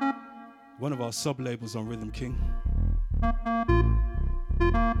one of our sub-labels on Rhythm King.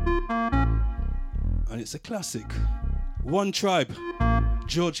 And it's a classic. One Tribe,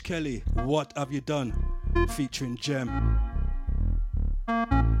 George Kelly, What Have You Done? Featuring Jem.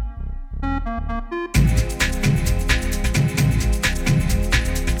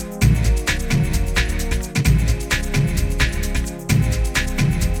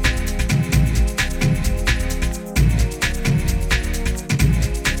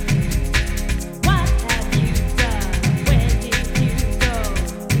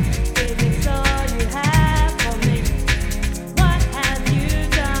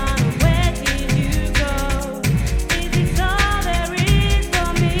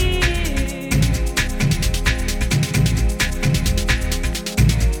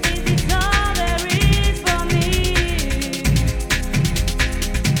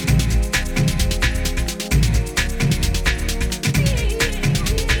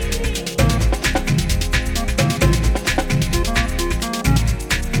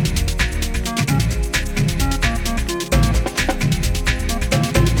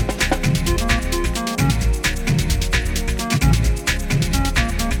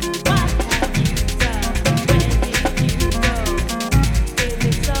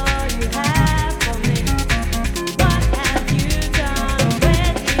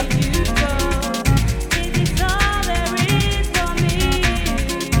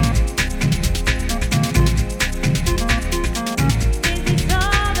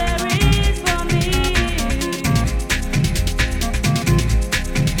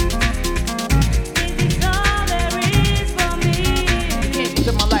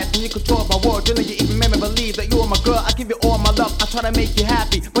 try to make you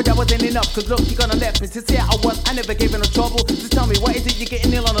happy, but that wasn't enough. Cause look, you gonna left me. Sincere I was, I never gave her no trouble. Just tell me, what is it you're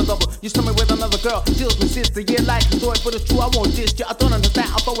getting ill on a double? You saw me with another girl, she was my sister. Yeah, like a story, but it's true, I won't diss you. I don't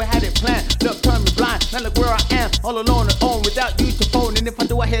understand, I thought we had it planned. Look, turn me blind, now look where I am, all alone and on without you to phone. And if I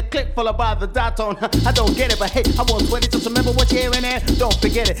do, I hear click followed by the dot tone. I don't get it, but hey, I won't sweat it. Just remember what you're hearing there, don't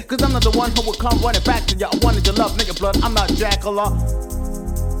forget it. Cause I'm not the one who will come running back to you. I wanted your love, not your blood, I'm not Dracula.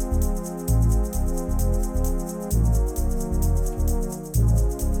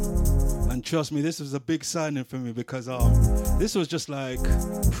 Trust me, this was a big signing for me because this was just like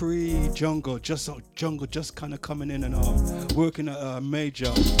pre-jungle, jungle just kind of coming in and working at a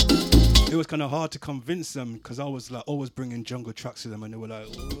major. It was kind of hard to convince them because I was like always bringing jungle tracks to them, and they were like,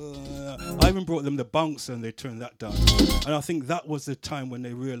 ugh. I even brought them the bouncer and they turned that down. And I think that was the time when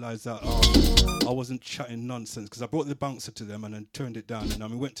they realized that I wasn't chatting nonsense, because I brought the bouncer to them and then turned it down. And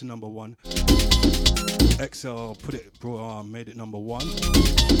we went to number one. XL made it number one.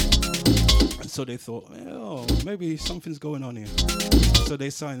 And so they thought, oh, maybe something's going on here. So they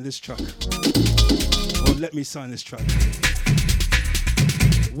signed this track. Or let me sign this track.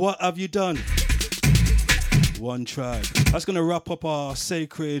 What have you done? One Tribe. That's going to wrap up our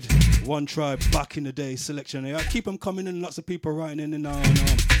sacred One Tribe back in the day selection. I keep them coming in, lots of people writing in and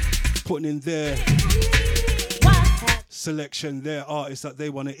putting in their selection, their artists that they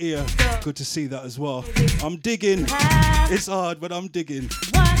want to hear. Good to see that as well. I'm digging. It's hard, but I'm digging.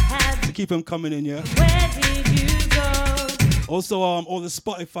 To keep them coming in, yeah? Also, all the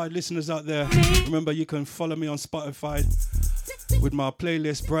Spotify listeners out there, remember you can follow me on Spotify with my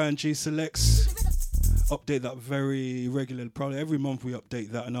playlist, Bryan G Selects. Update that very regularly. Probably every month we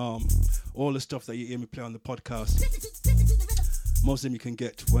update that, and all the stuff that you hear me play on the podcast, most of them you can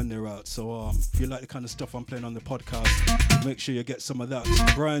get when they're out. So if you like the kind of stuff I'm playing on the podcast, make sure you get some of that.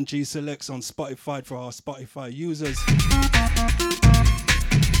 Bryan G Selects on Spotify for our Spotify users.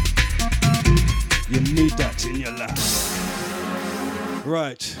 You need that in your life.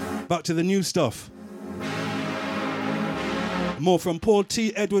 Right, back to the new stuff. More from Paul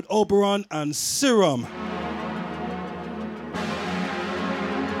T, Edward Oberon, and Serum.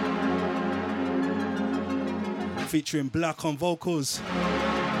 Featuring Black on vocals.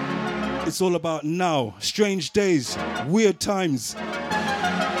 It's all about now. Strange days, weird times,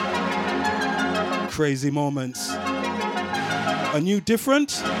 crazy moments. A new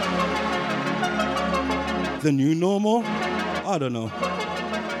different? The new normal? I don't know.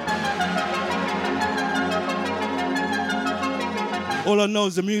 All I know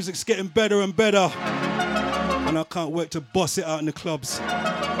is the music's getting better and better, and I can't wait to bust it out in the clubs.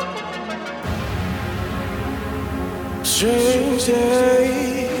 Strange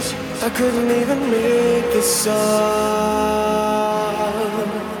days, I couldn't even make the sun.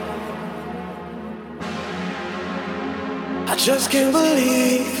 I just can't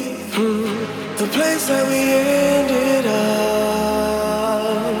believe the place that we ended up.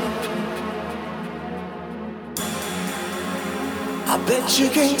 I bet you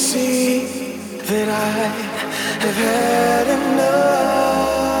can see that I have had enough.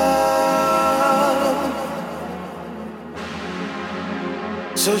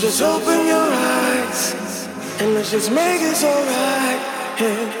 So just open your eyes and let's just make this alright.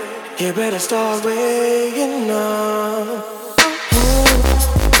 You better start waking up.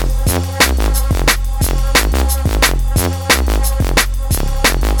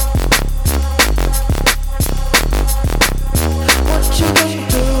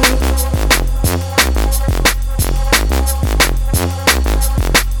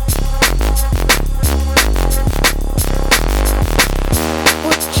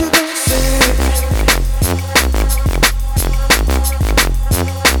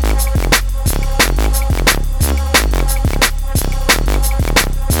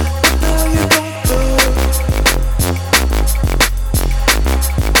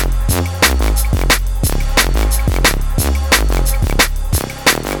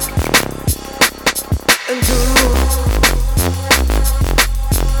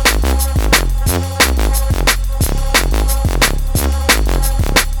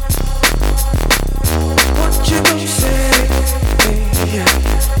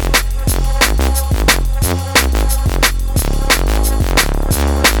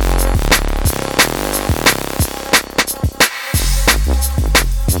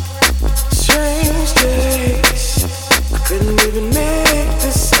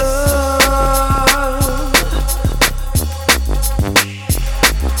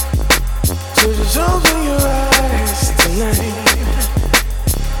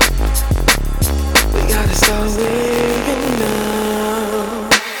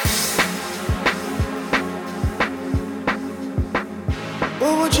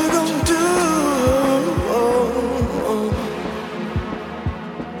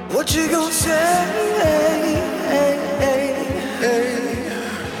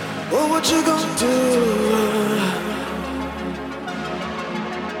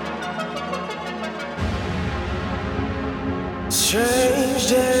 Strange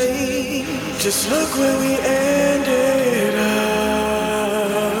day, just look where we ended up.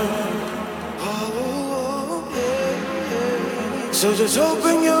 So just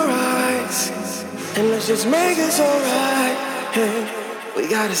open your eyes and let's just make it alright. Hey, we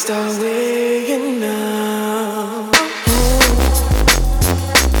gotta start waking up.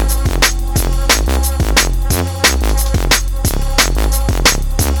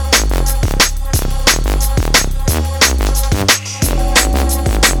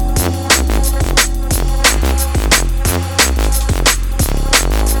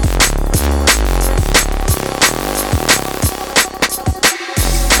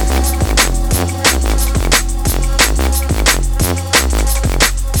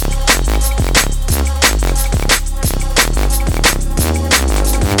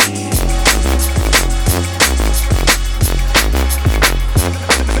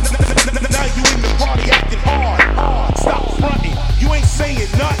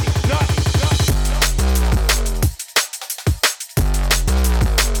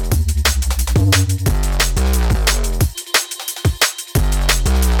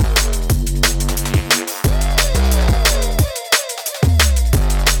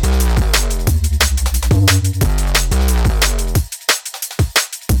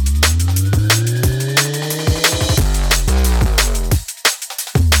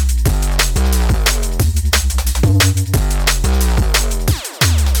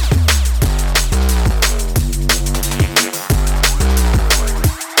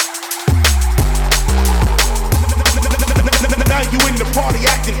 You in the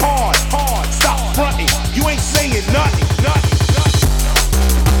party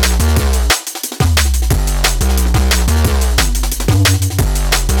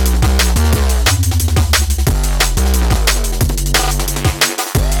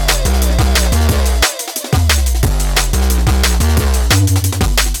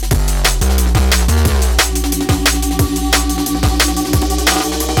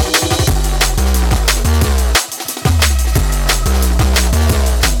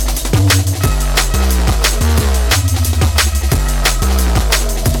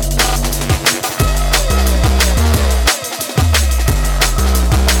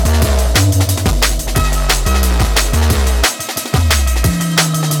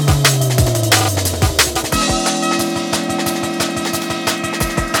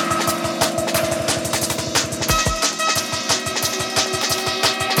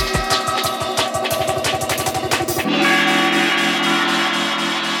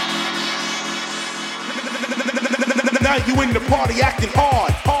acting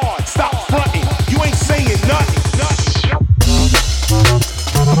hard, hard. Stop fronting. You ain't saying nothing, nothing.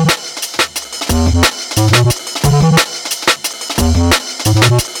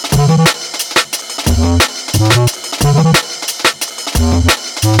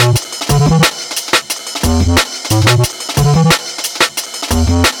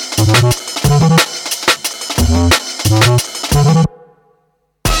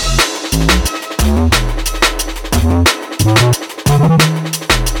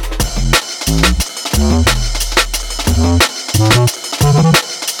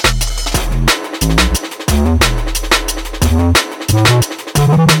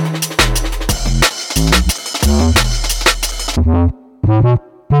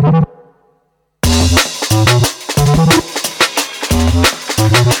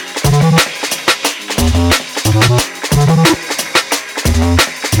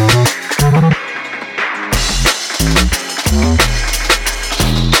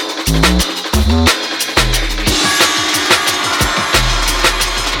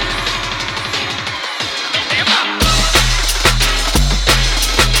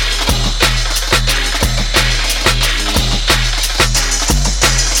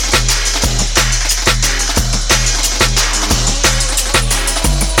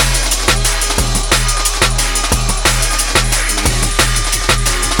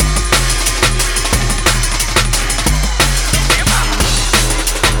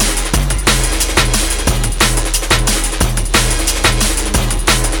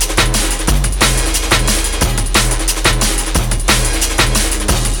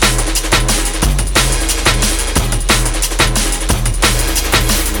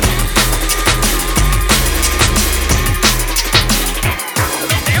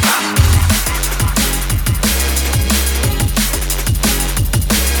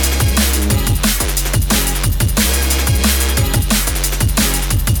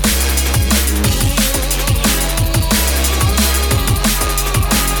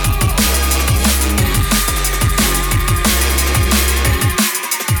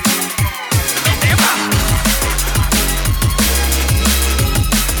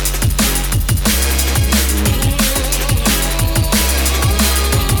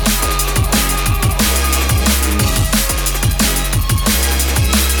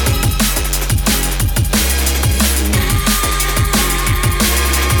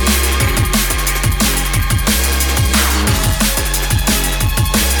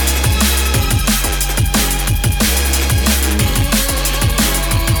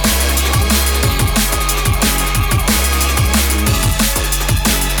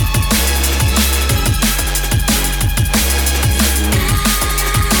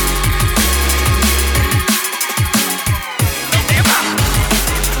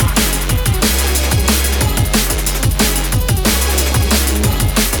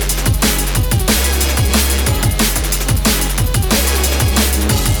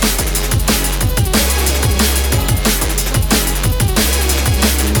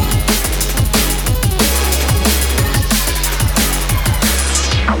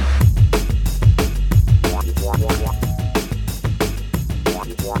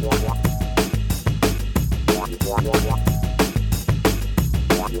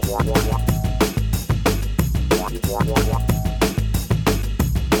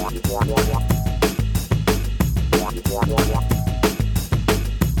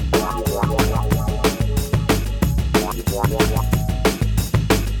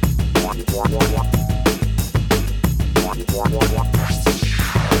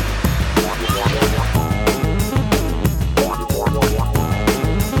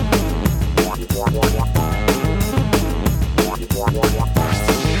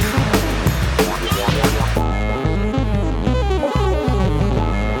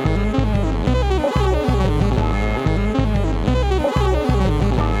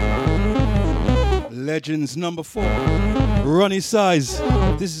 Legends number 4, Ronnie Size.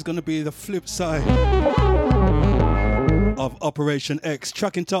 This is going to be the flip side of Operation X.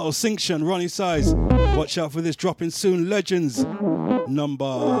 Track entitled Cinction, Ronnie Size. Watch out for this, dropping soon. Legends number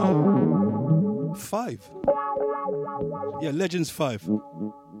 5. Yeah, Legends 5.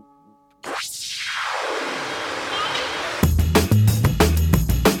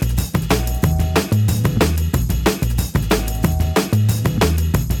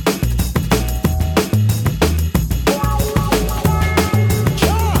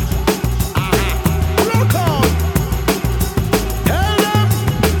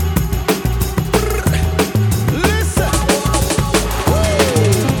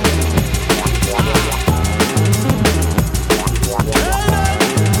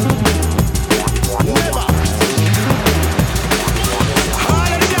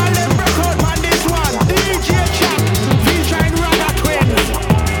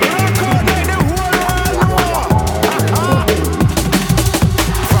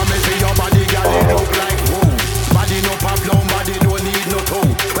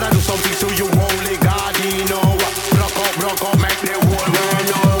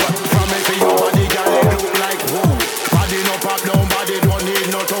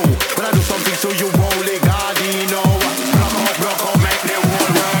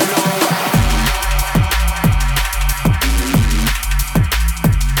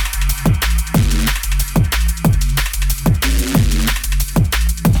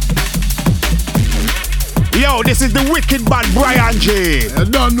 This is the wicked bad Bryan J. You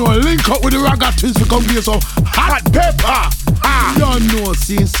don't know, link up with the ragattins to come get some hot pepper. Ah. You don't know,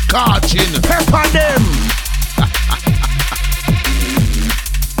 see, scorching. Pepper them.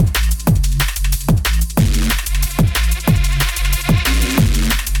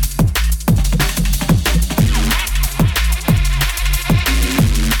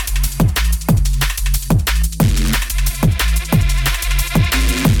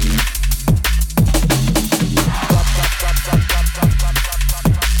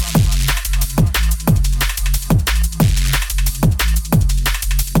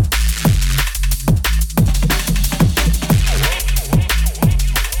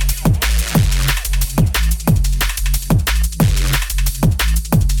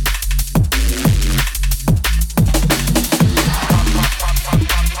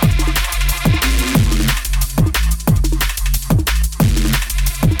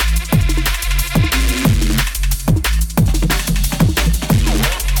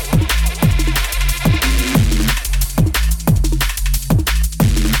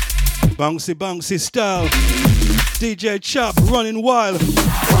 Bouncy, bouncy style. DJ Chop running wild.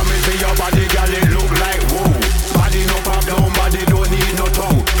 Promise me your body, girl, it look like whoa. Body no problem, body don't need no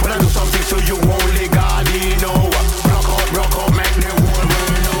toe. When I do something so you only got it, no. Rock out, make the whole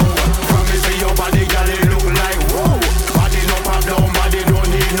world know. Promise me your body, girl, it look like whoa. Body no problem, body don't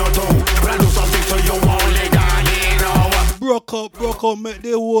need no toe. When I do something so you only got it, no. Rock out, make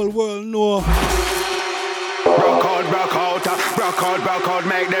the whole world know. Broke out,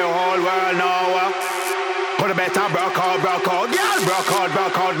 make the whole world know. Put a better broke out, girl.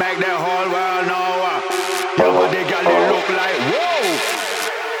 Broke out, make the whole world know. Your body, girl, it look like whoa.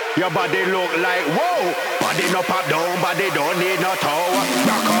 Your body look like whoa. Body no pop down, body don't need no toe.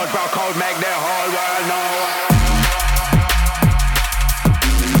 Broke out, make the whole world know.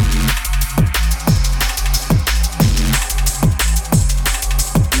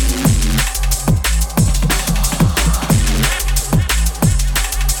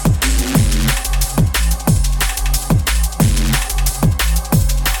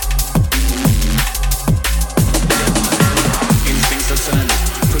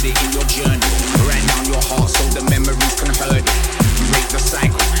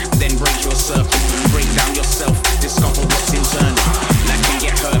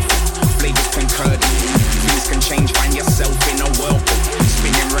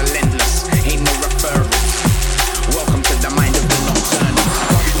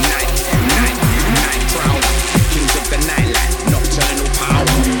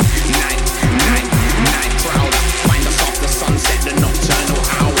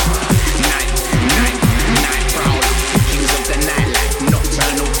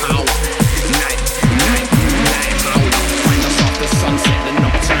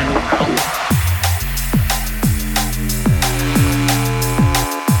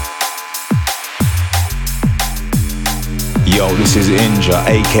 Yo, this is Inja,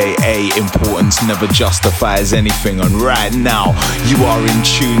 aka Importance Never Justifies Anything, and right now you are in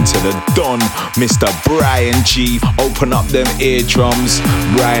tune to the Don, Mr. Bryan G. Open up them eardrums,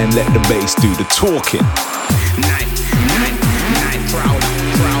 Bryan, let the bass do the talking.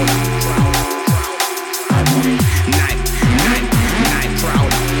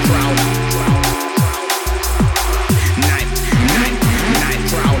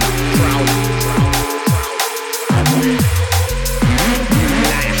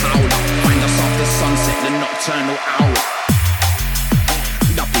 Nocturnal hour.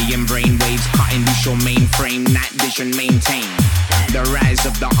 Duffy brainwaves cutting loose your mainframe, night vision maintain. The rise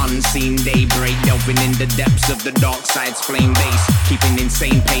of the unseen daybreak, delving in the depths of the dark side's flame base. Keeping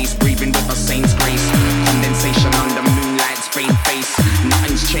insane pace, breathing with a saint's grace. Condensation under moonlight's faint face.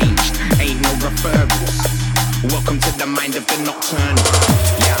 Nothing's changed, ain't no referrals. Welcome to the mind of the nocturnal.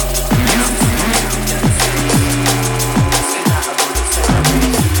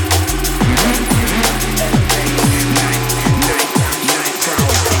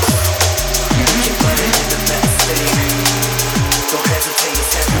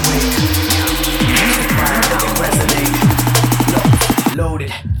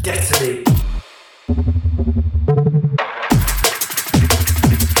 Loaded, detonate.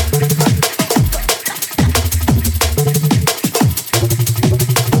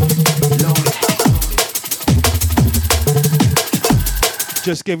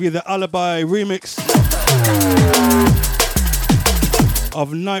 Just gave you the Alibi remix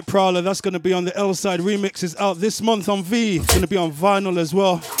of Night Prowler. That's going to be on the L side remix. Is out this month on V. It's going to be on vinyl as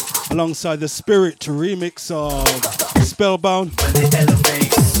well, alongside the Spirit remix of Spellbound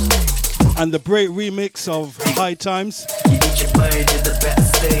and the Break remix of High Times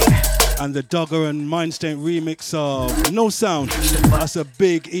and the Dogger and Mindstain remix of No Sound. That's a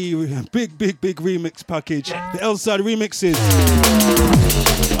big remix package. The L side remixes.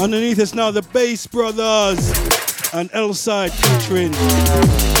 Underneath us now the Bass Brothers and L side featuring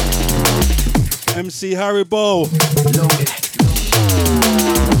MC Haribo.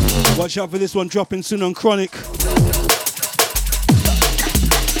 Watch out for this one dropping soon on Chronic.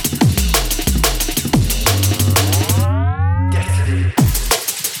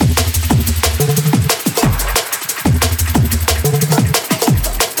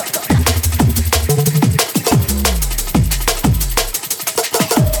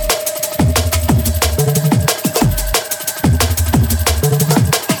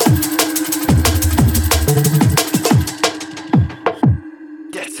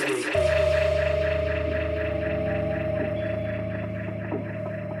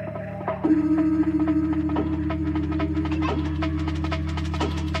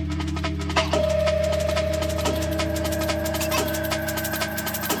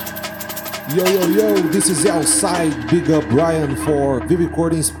 Yo, this is Outside. Big up Bryan for the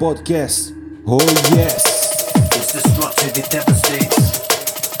Recordings Podcast. Oh yes. It's destructive, it devastates.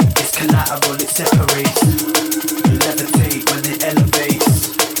 It's collateral, it separates. You levitate when it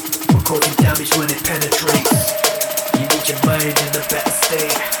elevates. We're causing damage when it penetrates. You need your mind in a better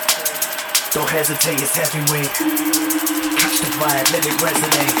state. Don't hesitate, it's heavyweight. Catch the vibe, let it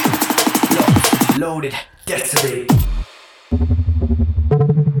resonate. Loaded, detonate.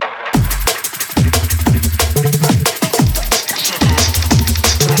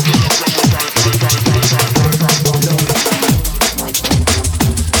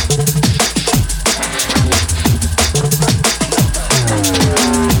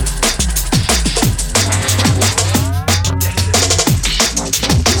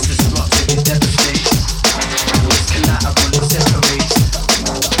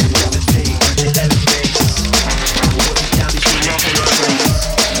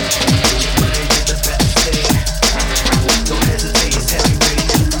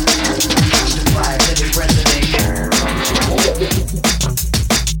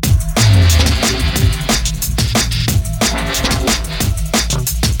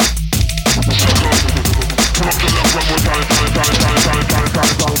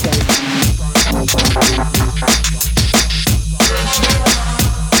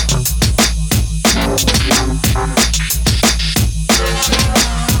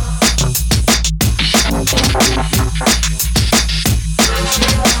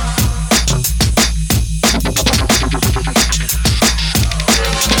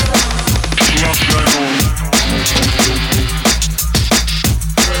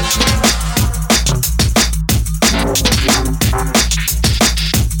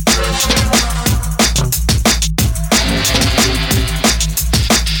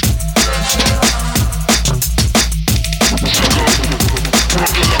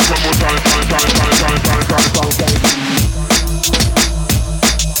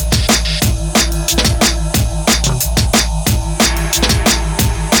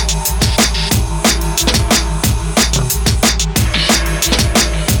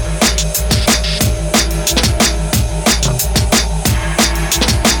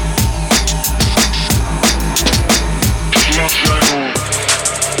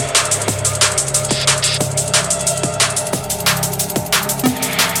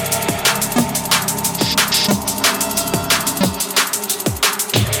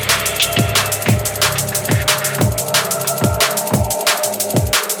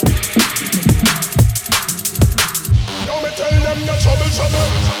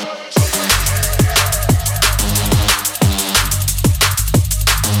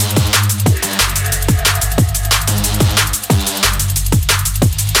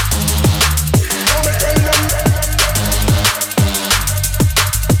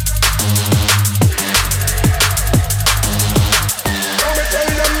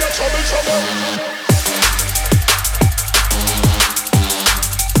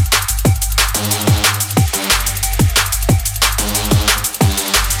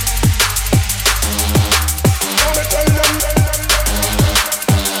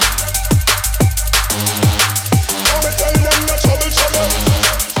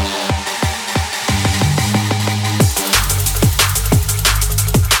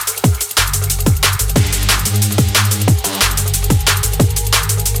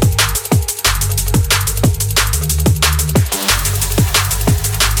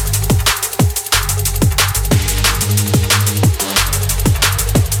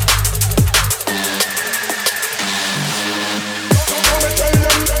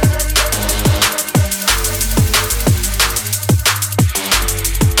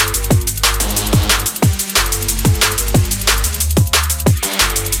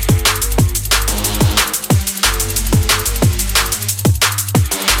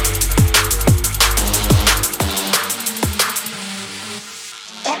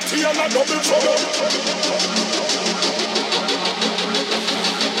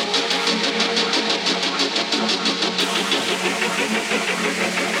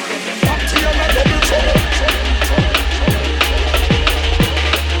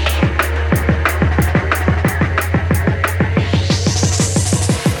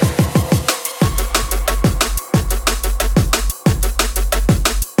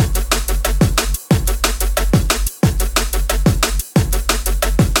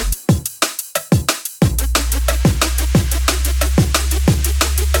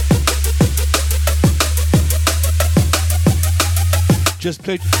 Just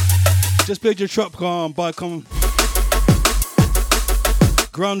played your trap by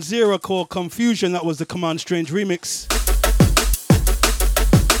Ground Zero called Confusion. That was the Command Strange remix.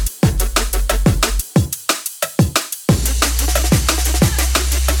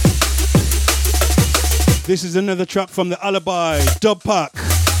 This is another track from the Alibi Dub Pack.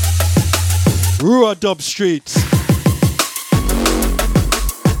 Rua Dub Street.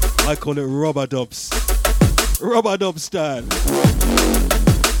 I call it Rubber Dubs. Rubber Dub style.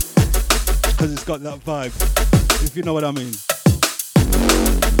 Because it's got that vibe, if you know what I mean.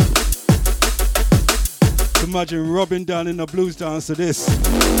 Imagine rubbing down in a blues dance to this.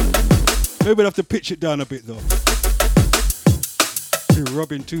 Maybe we'll have to pitch it down a bit though. You're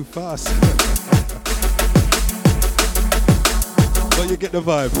rubbing too fast. But you get the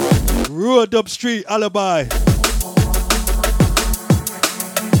vibe. Rua Dub Street, Alibi.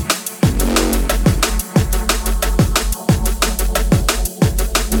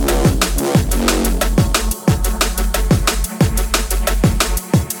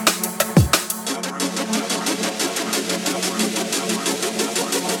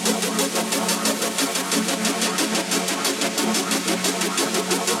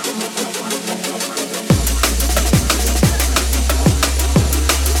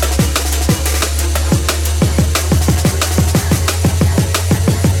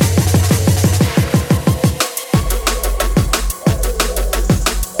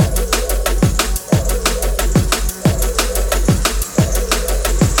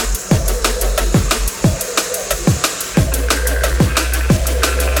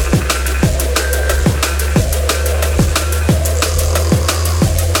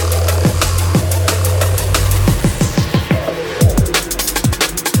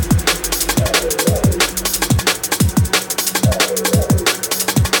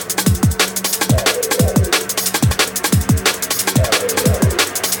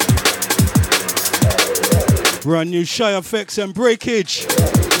 Brand new Shy Effects and Breakage.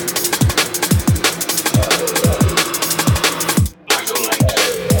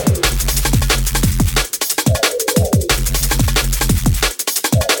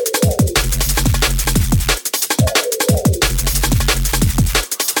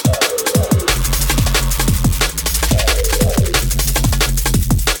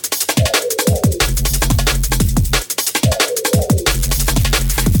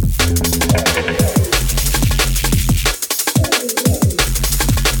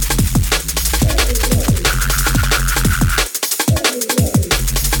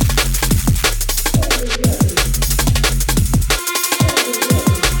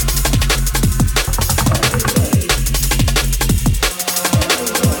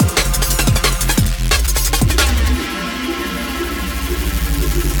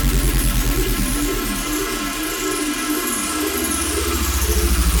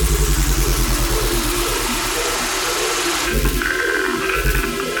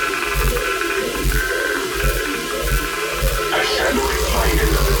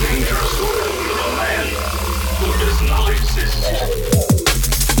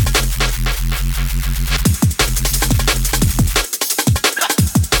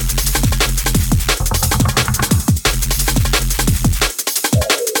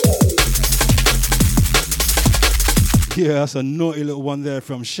 Yeah, that's a naughty little one there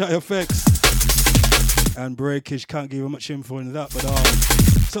from Shy Effects and Breakage. Can't give you much info in that, but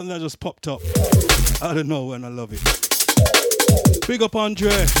something that just popped up out of nowhere and I love it. Big up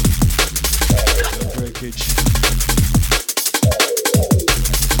Andre and Breakage.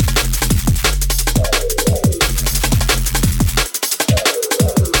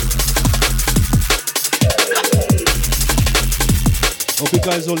 Hope you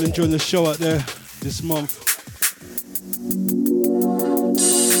guys all enjoying the show out there this month.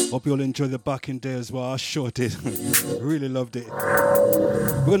 Hope you all enjoy the back in day as well. I sure did. Really loved it.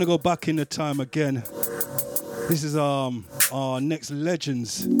 We're gonna go back in the time again. This is our next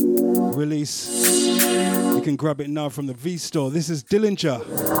Legends release. You can grab it now from the V Store. This is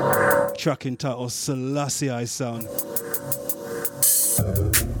Dillinger. Track entitled Selassie I Sound.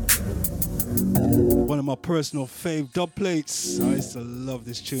 One of my personal fave dub plates. I used to love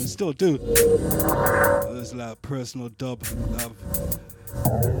this tune, still do. It was like personal dub.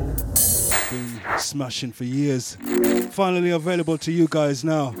 Been smashing for years. Finally available to you guys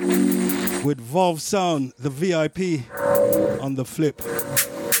now with Valve Sound, the VIP on the flip.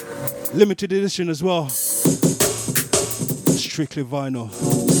 Limited edition as well. Strictly vinyl.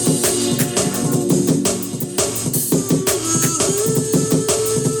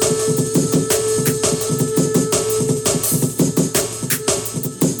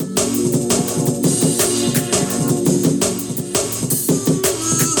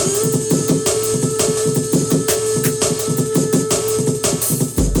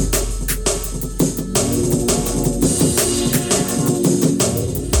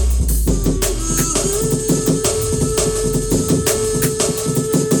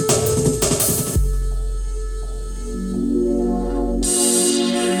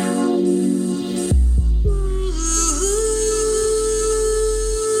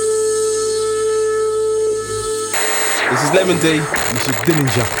 is Lemon D. This is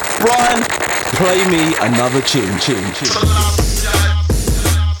Dillinger. Bryan, play me another tune.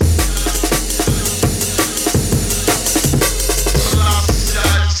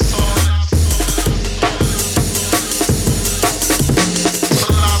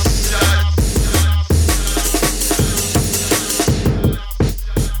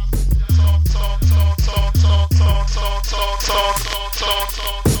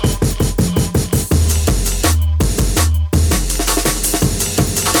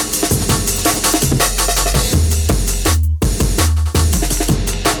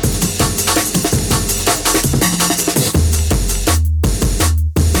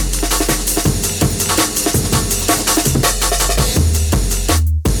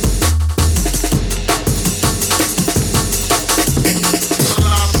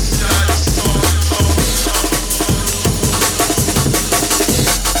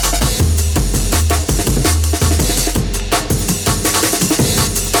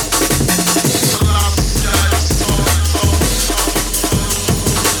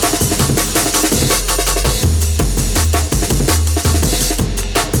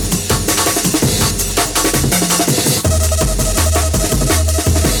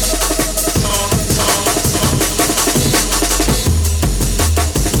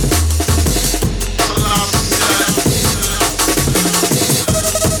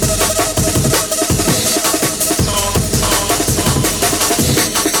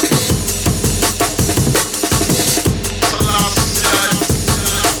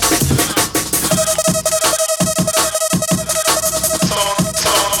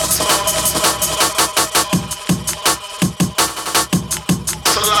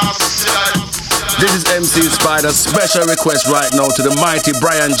 This is MC Spider, special request right now to the mighty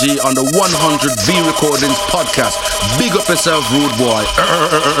Bryan G on the 100V Recordings podcast. Big up yourself, rude boy.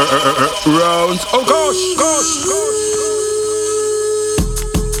 Rounds. Oh gosh.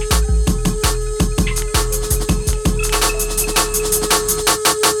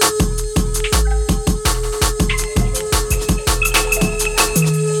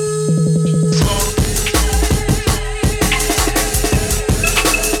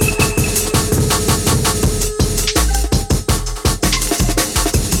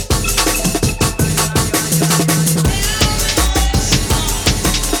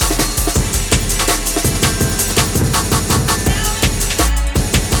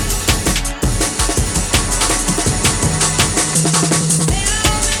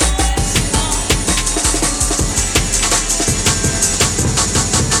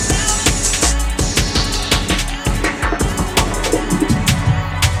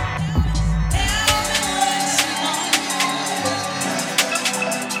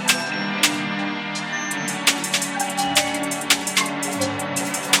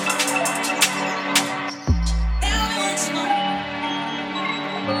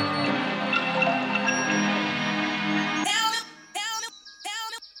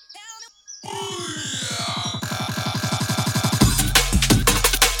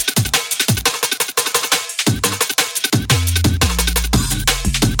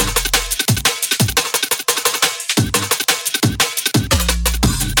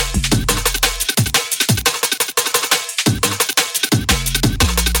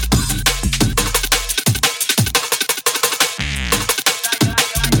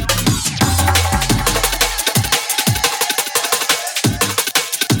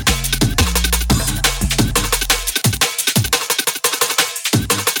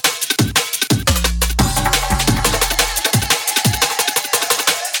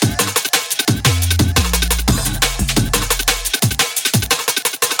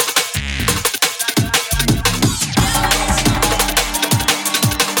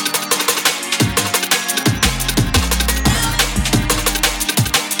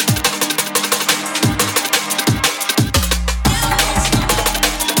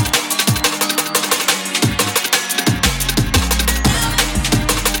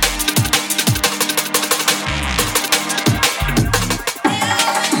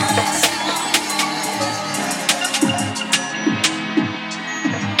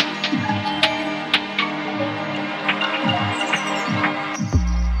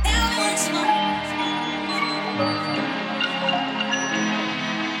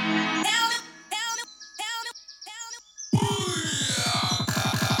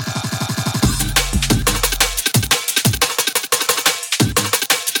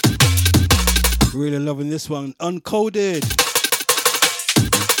 Really loving this one. Uncoded.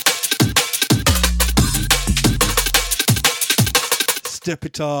 Step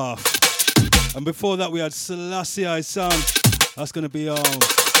It Off. And before that we had Selassie I Sound. That's going to be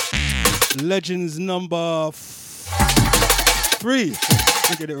Legends number 3.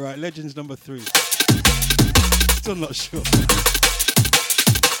 I get it right. Legends number 3. Still not sure.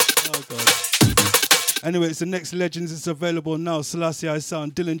 Oh, God. Anyway, it's the next Legends. It's available now. Selassie I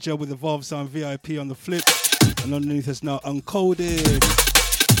Sound, Dillinger with Evolve Sound VIP on the flip. And underneath us now, Uncoded.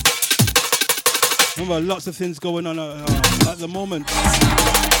 Remember, lots of things going on at the moment.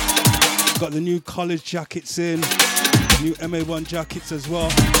 Got the new college jackets in. New MA1 jackets as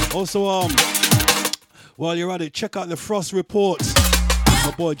well. Also, while you're at it, check out the Frost Report.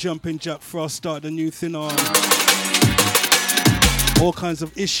 My boy Jumping Jack Frost started a new thing on all kinds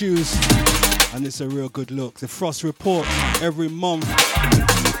of issues, and it's a real good look. The Frost Report every month.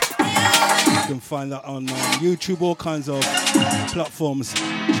 You can find that on YouTube, all kinds of platforms.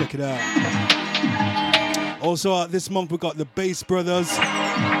 Check it out. Also, this month we got the Bass Brothers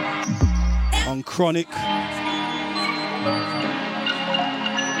on Chronic.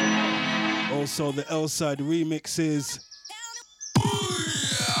 Also, the L-Side remixes.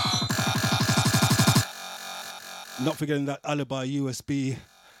 Not forgetting that Alibi USB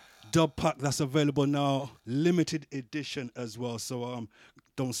dub pack that's available now. Limited edition as well. So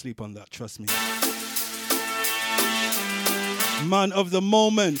don't sleep on that, trust me. Man of the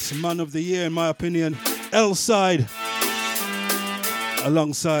moment, man of the year in my opinion. L-Side.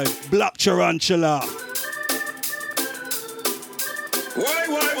 Alongside Black Tarantula. Why?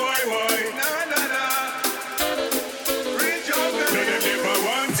 Nah. Reach out, no, they never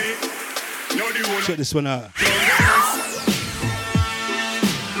want it. No, they won't. Check this one out. Why?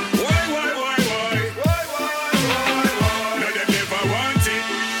 No, they never want it.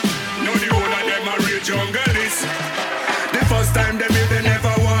 No, the whole of them are real jungleists. The first time they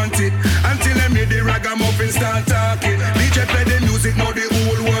never want it. Until they made the ragamuffin start talking. DJ play the music, now the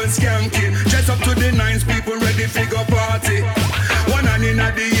whole world skanking. Dress up to the nines, people ready figure party. One hand in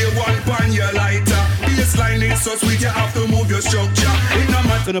the year, one pan your lighter. Baseline is so sweet, you have to move your structure.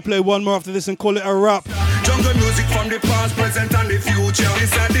 Gonna play one more after this and call it a wrap. Jungle music from the past, present and the future.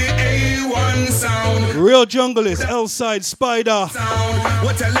 This is the A1 sound. Real junglist, L-Side, Spider. Sound.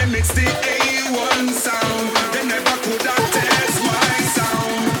 What tell them it's the A1 sound. They never could have test my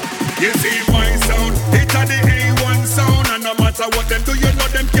sound. You see my sound, it's the A1 sound. And no matter what them do, you know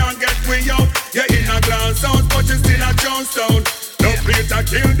them can't get way out. You're in a glass sound, but you still a Johnstown. No place to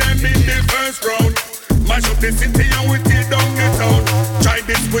kill them in the first round. Mash up the city and we tear down the town. Try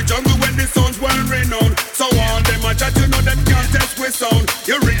this with jungle when the sound's well renowned. So all them a chat, you know them can't test with sound.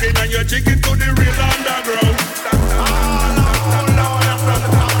 You're rigging and you're jigging to the real underground.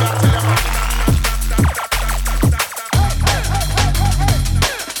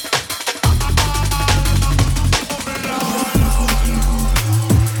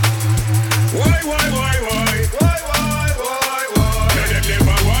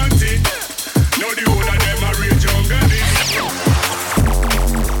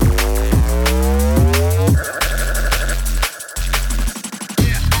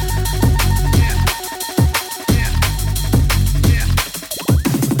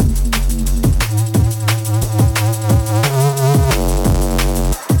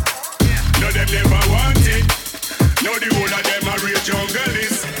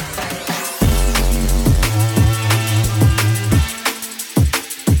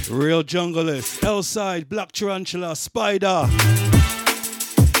 Real junglist, L-Side, Black Tarantula, Spider.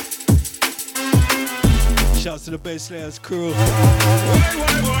 Shouts to the Bass Slayers crew.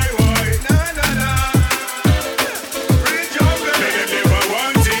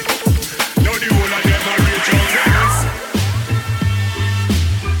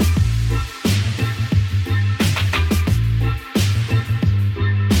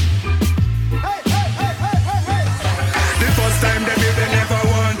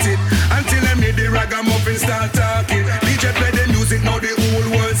 Ragamuffin start talking. DJ play the music, now the whole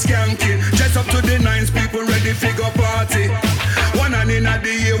world skanking. Dress up to the nines, people ready figure party. One hand in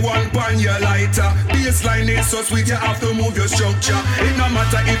the year, one pan your lighter. Baseline is so sweet, you have to move your structure. It no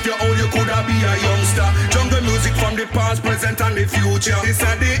matter if you're old, you coulda be a youngster. Jungle music from the past, present and the future. This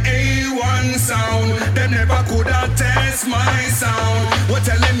is the A1 sound. They never coulda test my sound. What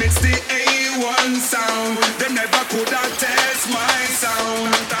tell them it's the A1 sound. They never coulda test my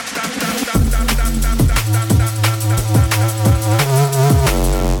sound.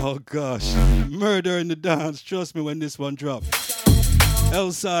 Oh gosh, murder in the dance, trust me when this one drops.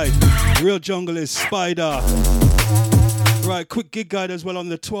 L-Side, Real Junglist, Spider. Right, quick gig guide as well on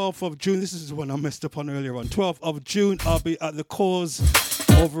the 12th of June. This is the one I messed up on earlier on. 12th of June, I'll be at the Cause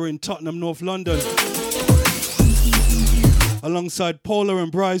over in Tottenham, North London. Alongside Paula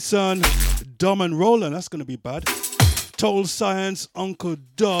and Bryson, Dom and Roland, that's going to be bad. Total Science, Uncle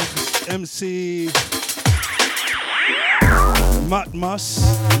Doug, MC...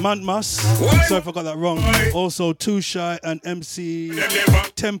 Mantmas. Sorry if I got that wrong. Also Too Shy and MC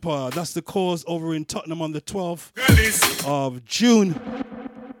Temper. That's the cause over in Tottenham on the 12th of June.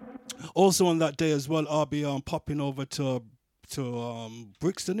 Also on that day as well, I'll be popping over to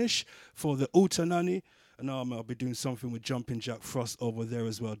Brixtonish for the Utanani. And I'll be doing something with Jumping Jack Frost over there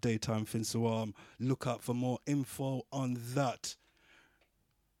as well, daytime thing. So look out for more info on that.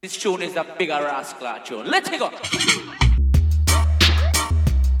 This tune is a bigger rascal tune. Let's go.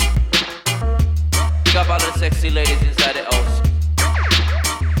 Big up all the sexy ladies inside the house.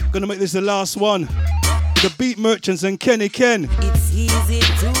 Gonna make this the last one. The Beat Merchants and Kenny Ken. It's easy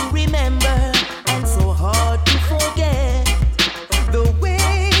to remember and so hard to forget the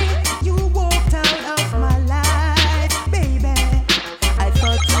way you walked out of my life, baby. I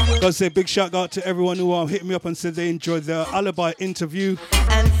thought you were. Gotta say big shout out to everyone who hit me up and said they enjoyed the Alibi interview.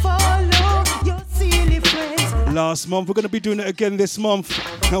 And follow your silly friends. Last month, we're gonna be doing it again this month.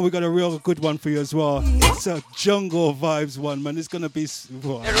 Now we got a real good one for you as well. It's a jungle vibes one, man. It's gonna be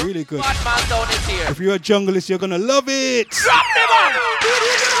really good. If you're a junglist, you're gonna love it. Drop them on.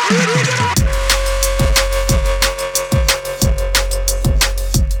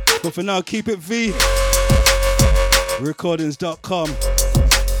 But for now, keep it V. Recordings.com.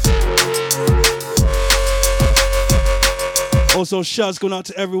 Also, shouts going out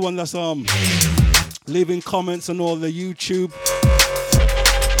to everyone that's leaving comments on all the YouTube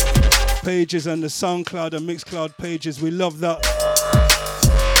pages and the SoundCloud and Mixcloud pages. We love that.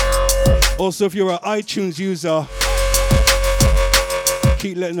 Also, if you're an iTunes user,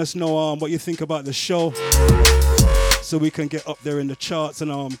 keep letting us know what you think about the show so we can get up there in the charts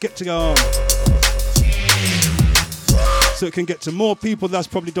and get to so it can get to more people that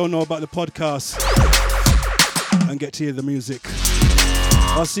probably don't know about the podcast and get to hear the music.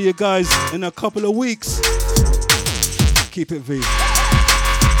 I'll see you guys in a couple of weeks. Keep it V.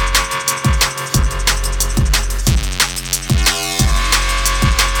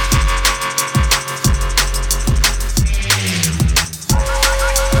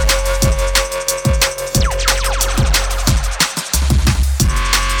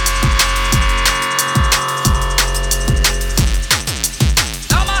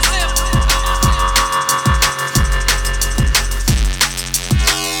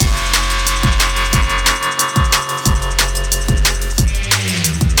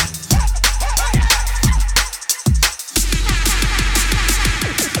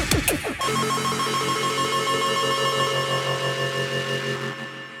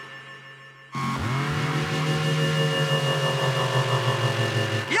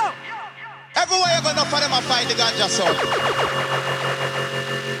 The ganja song.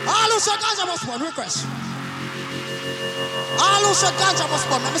 All who say ganja must burn, request. All who say ganja must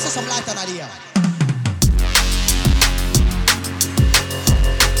burn, let me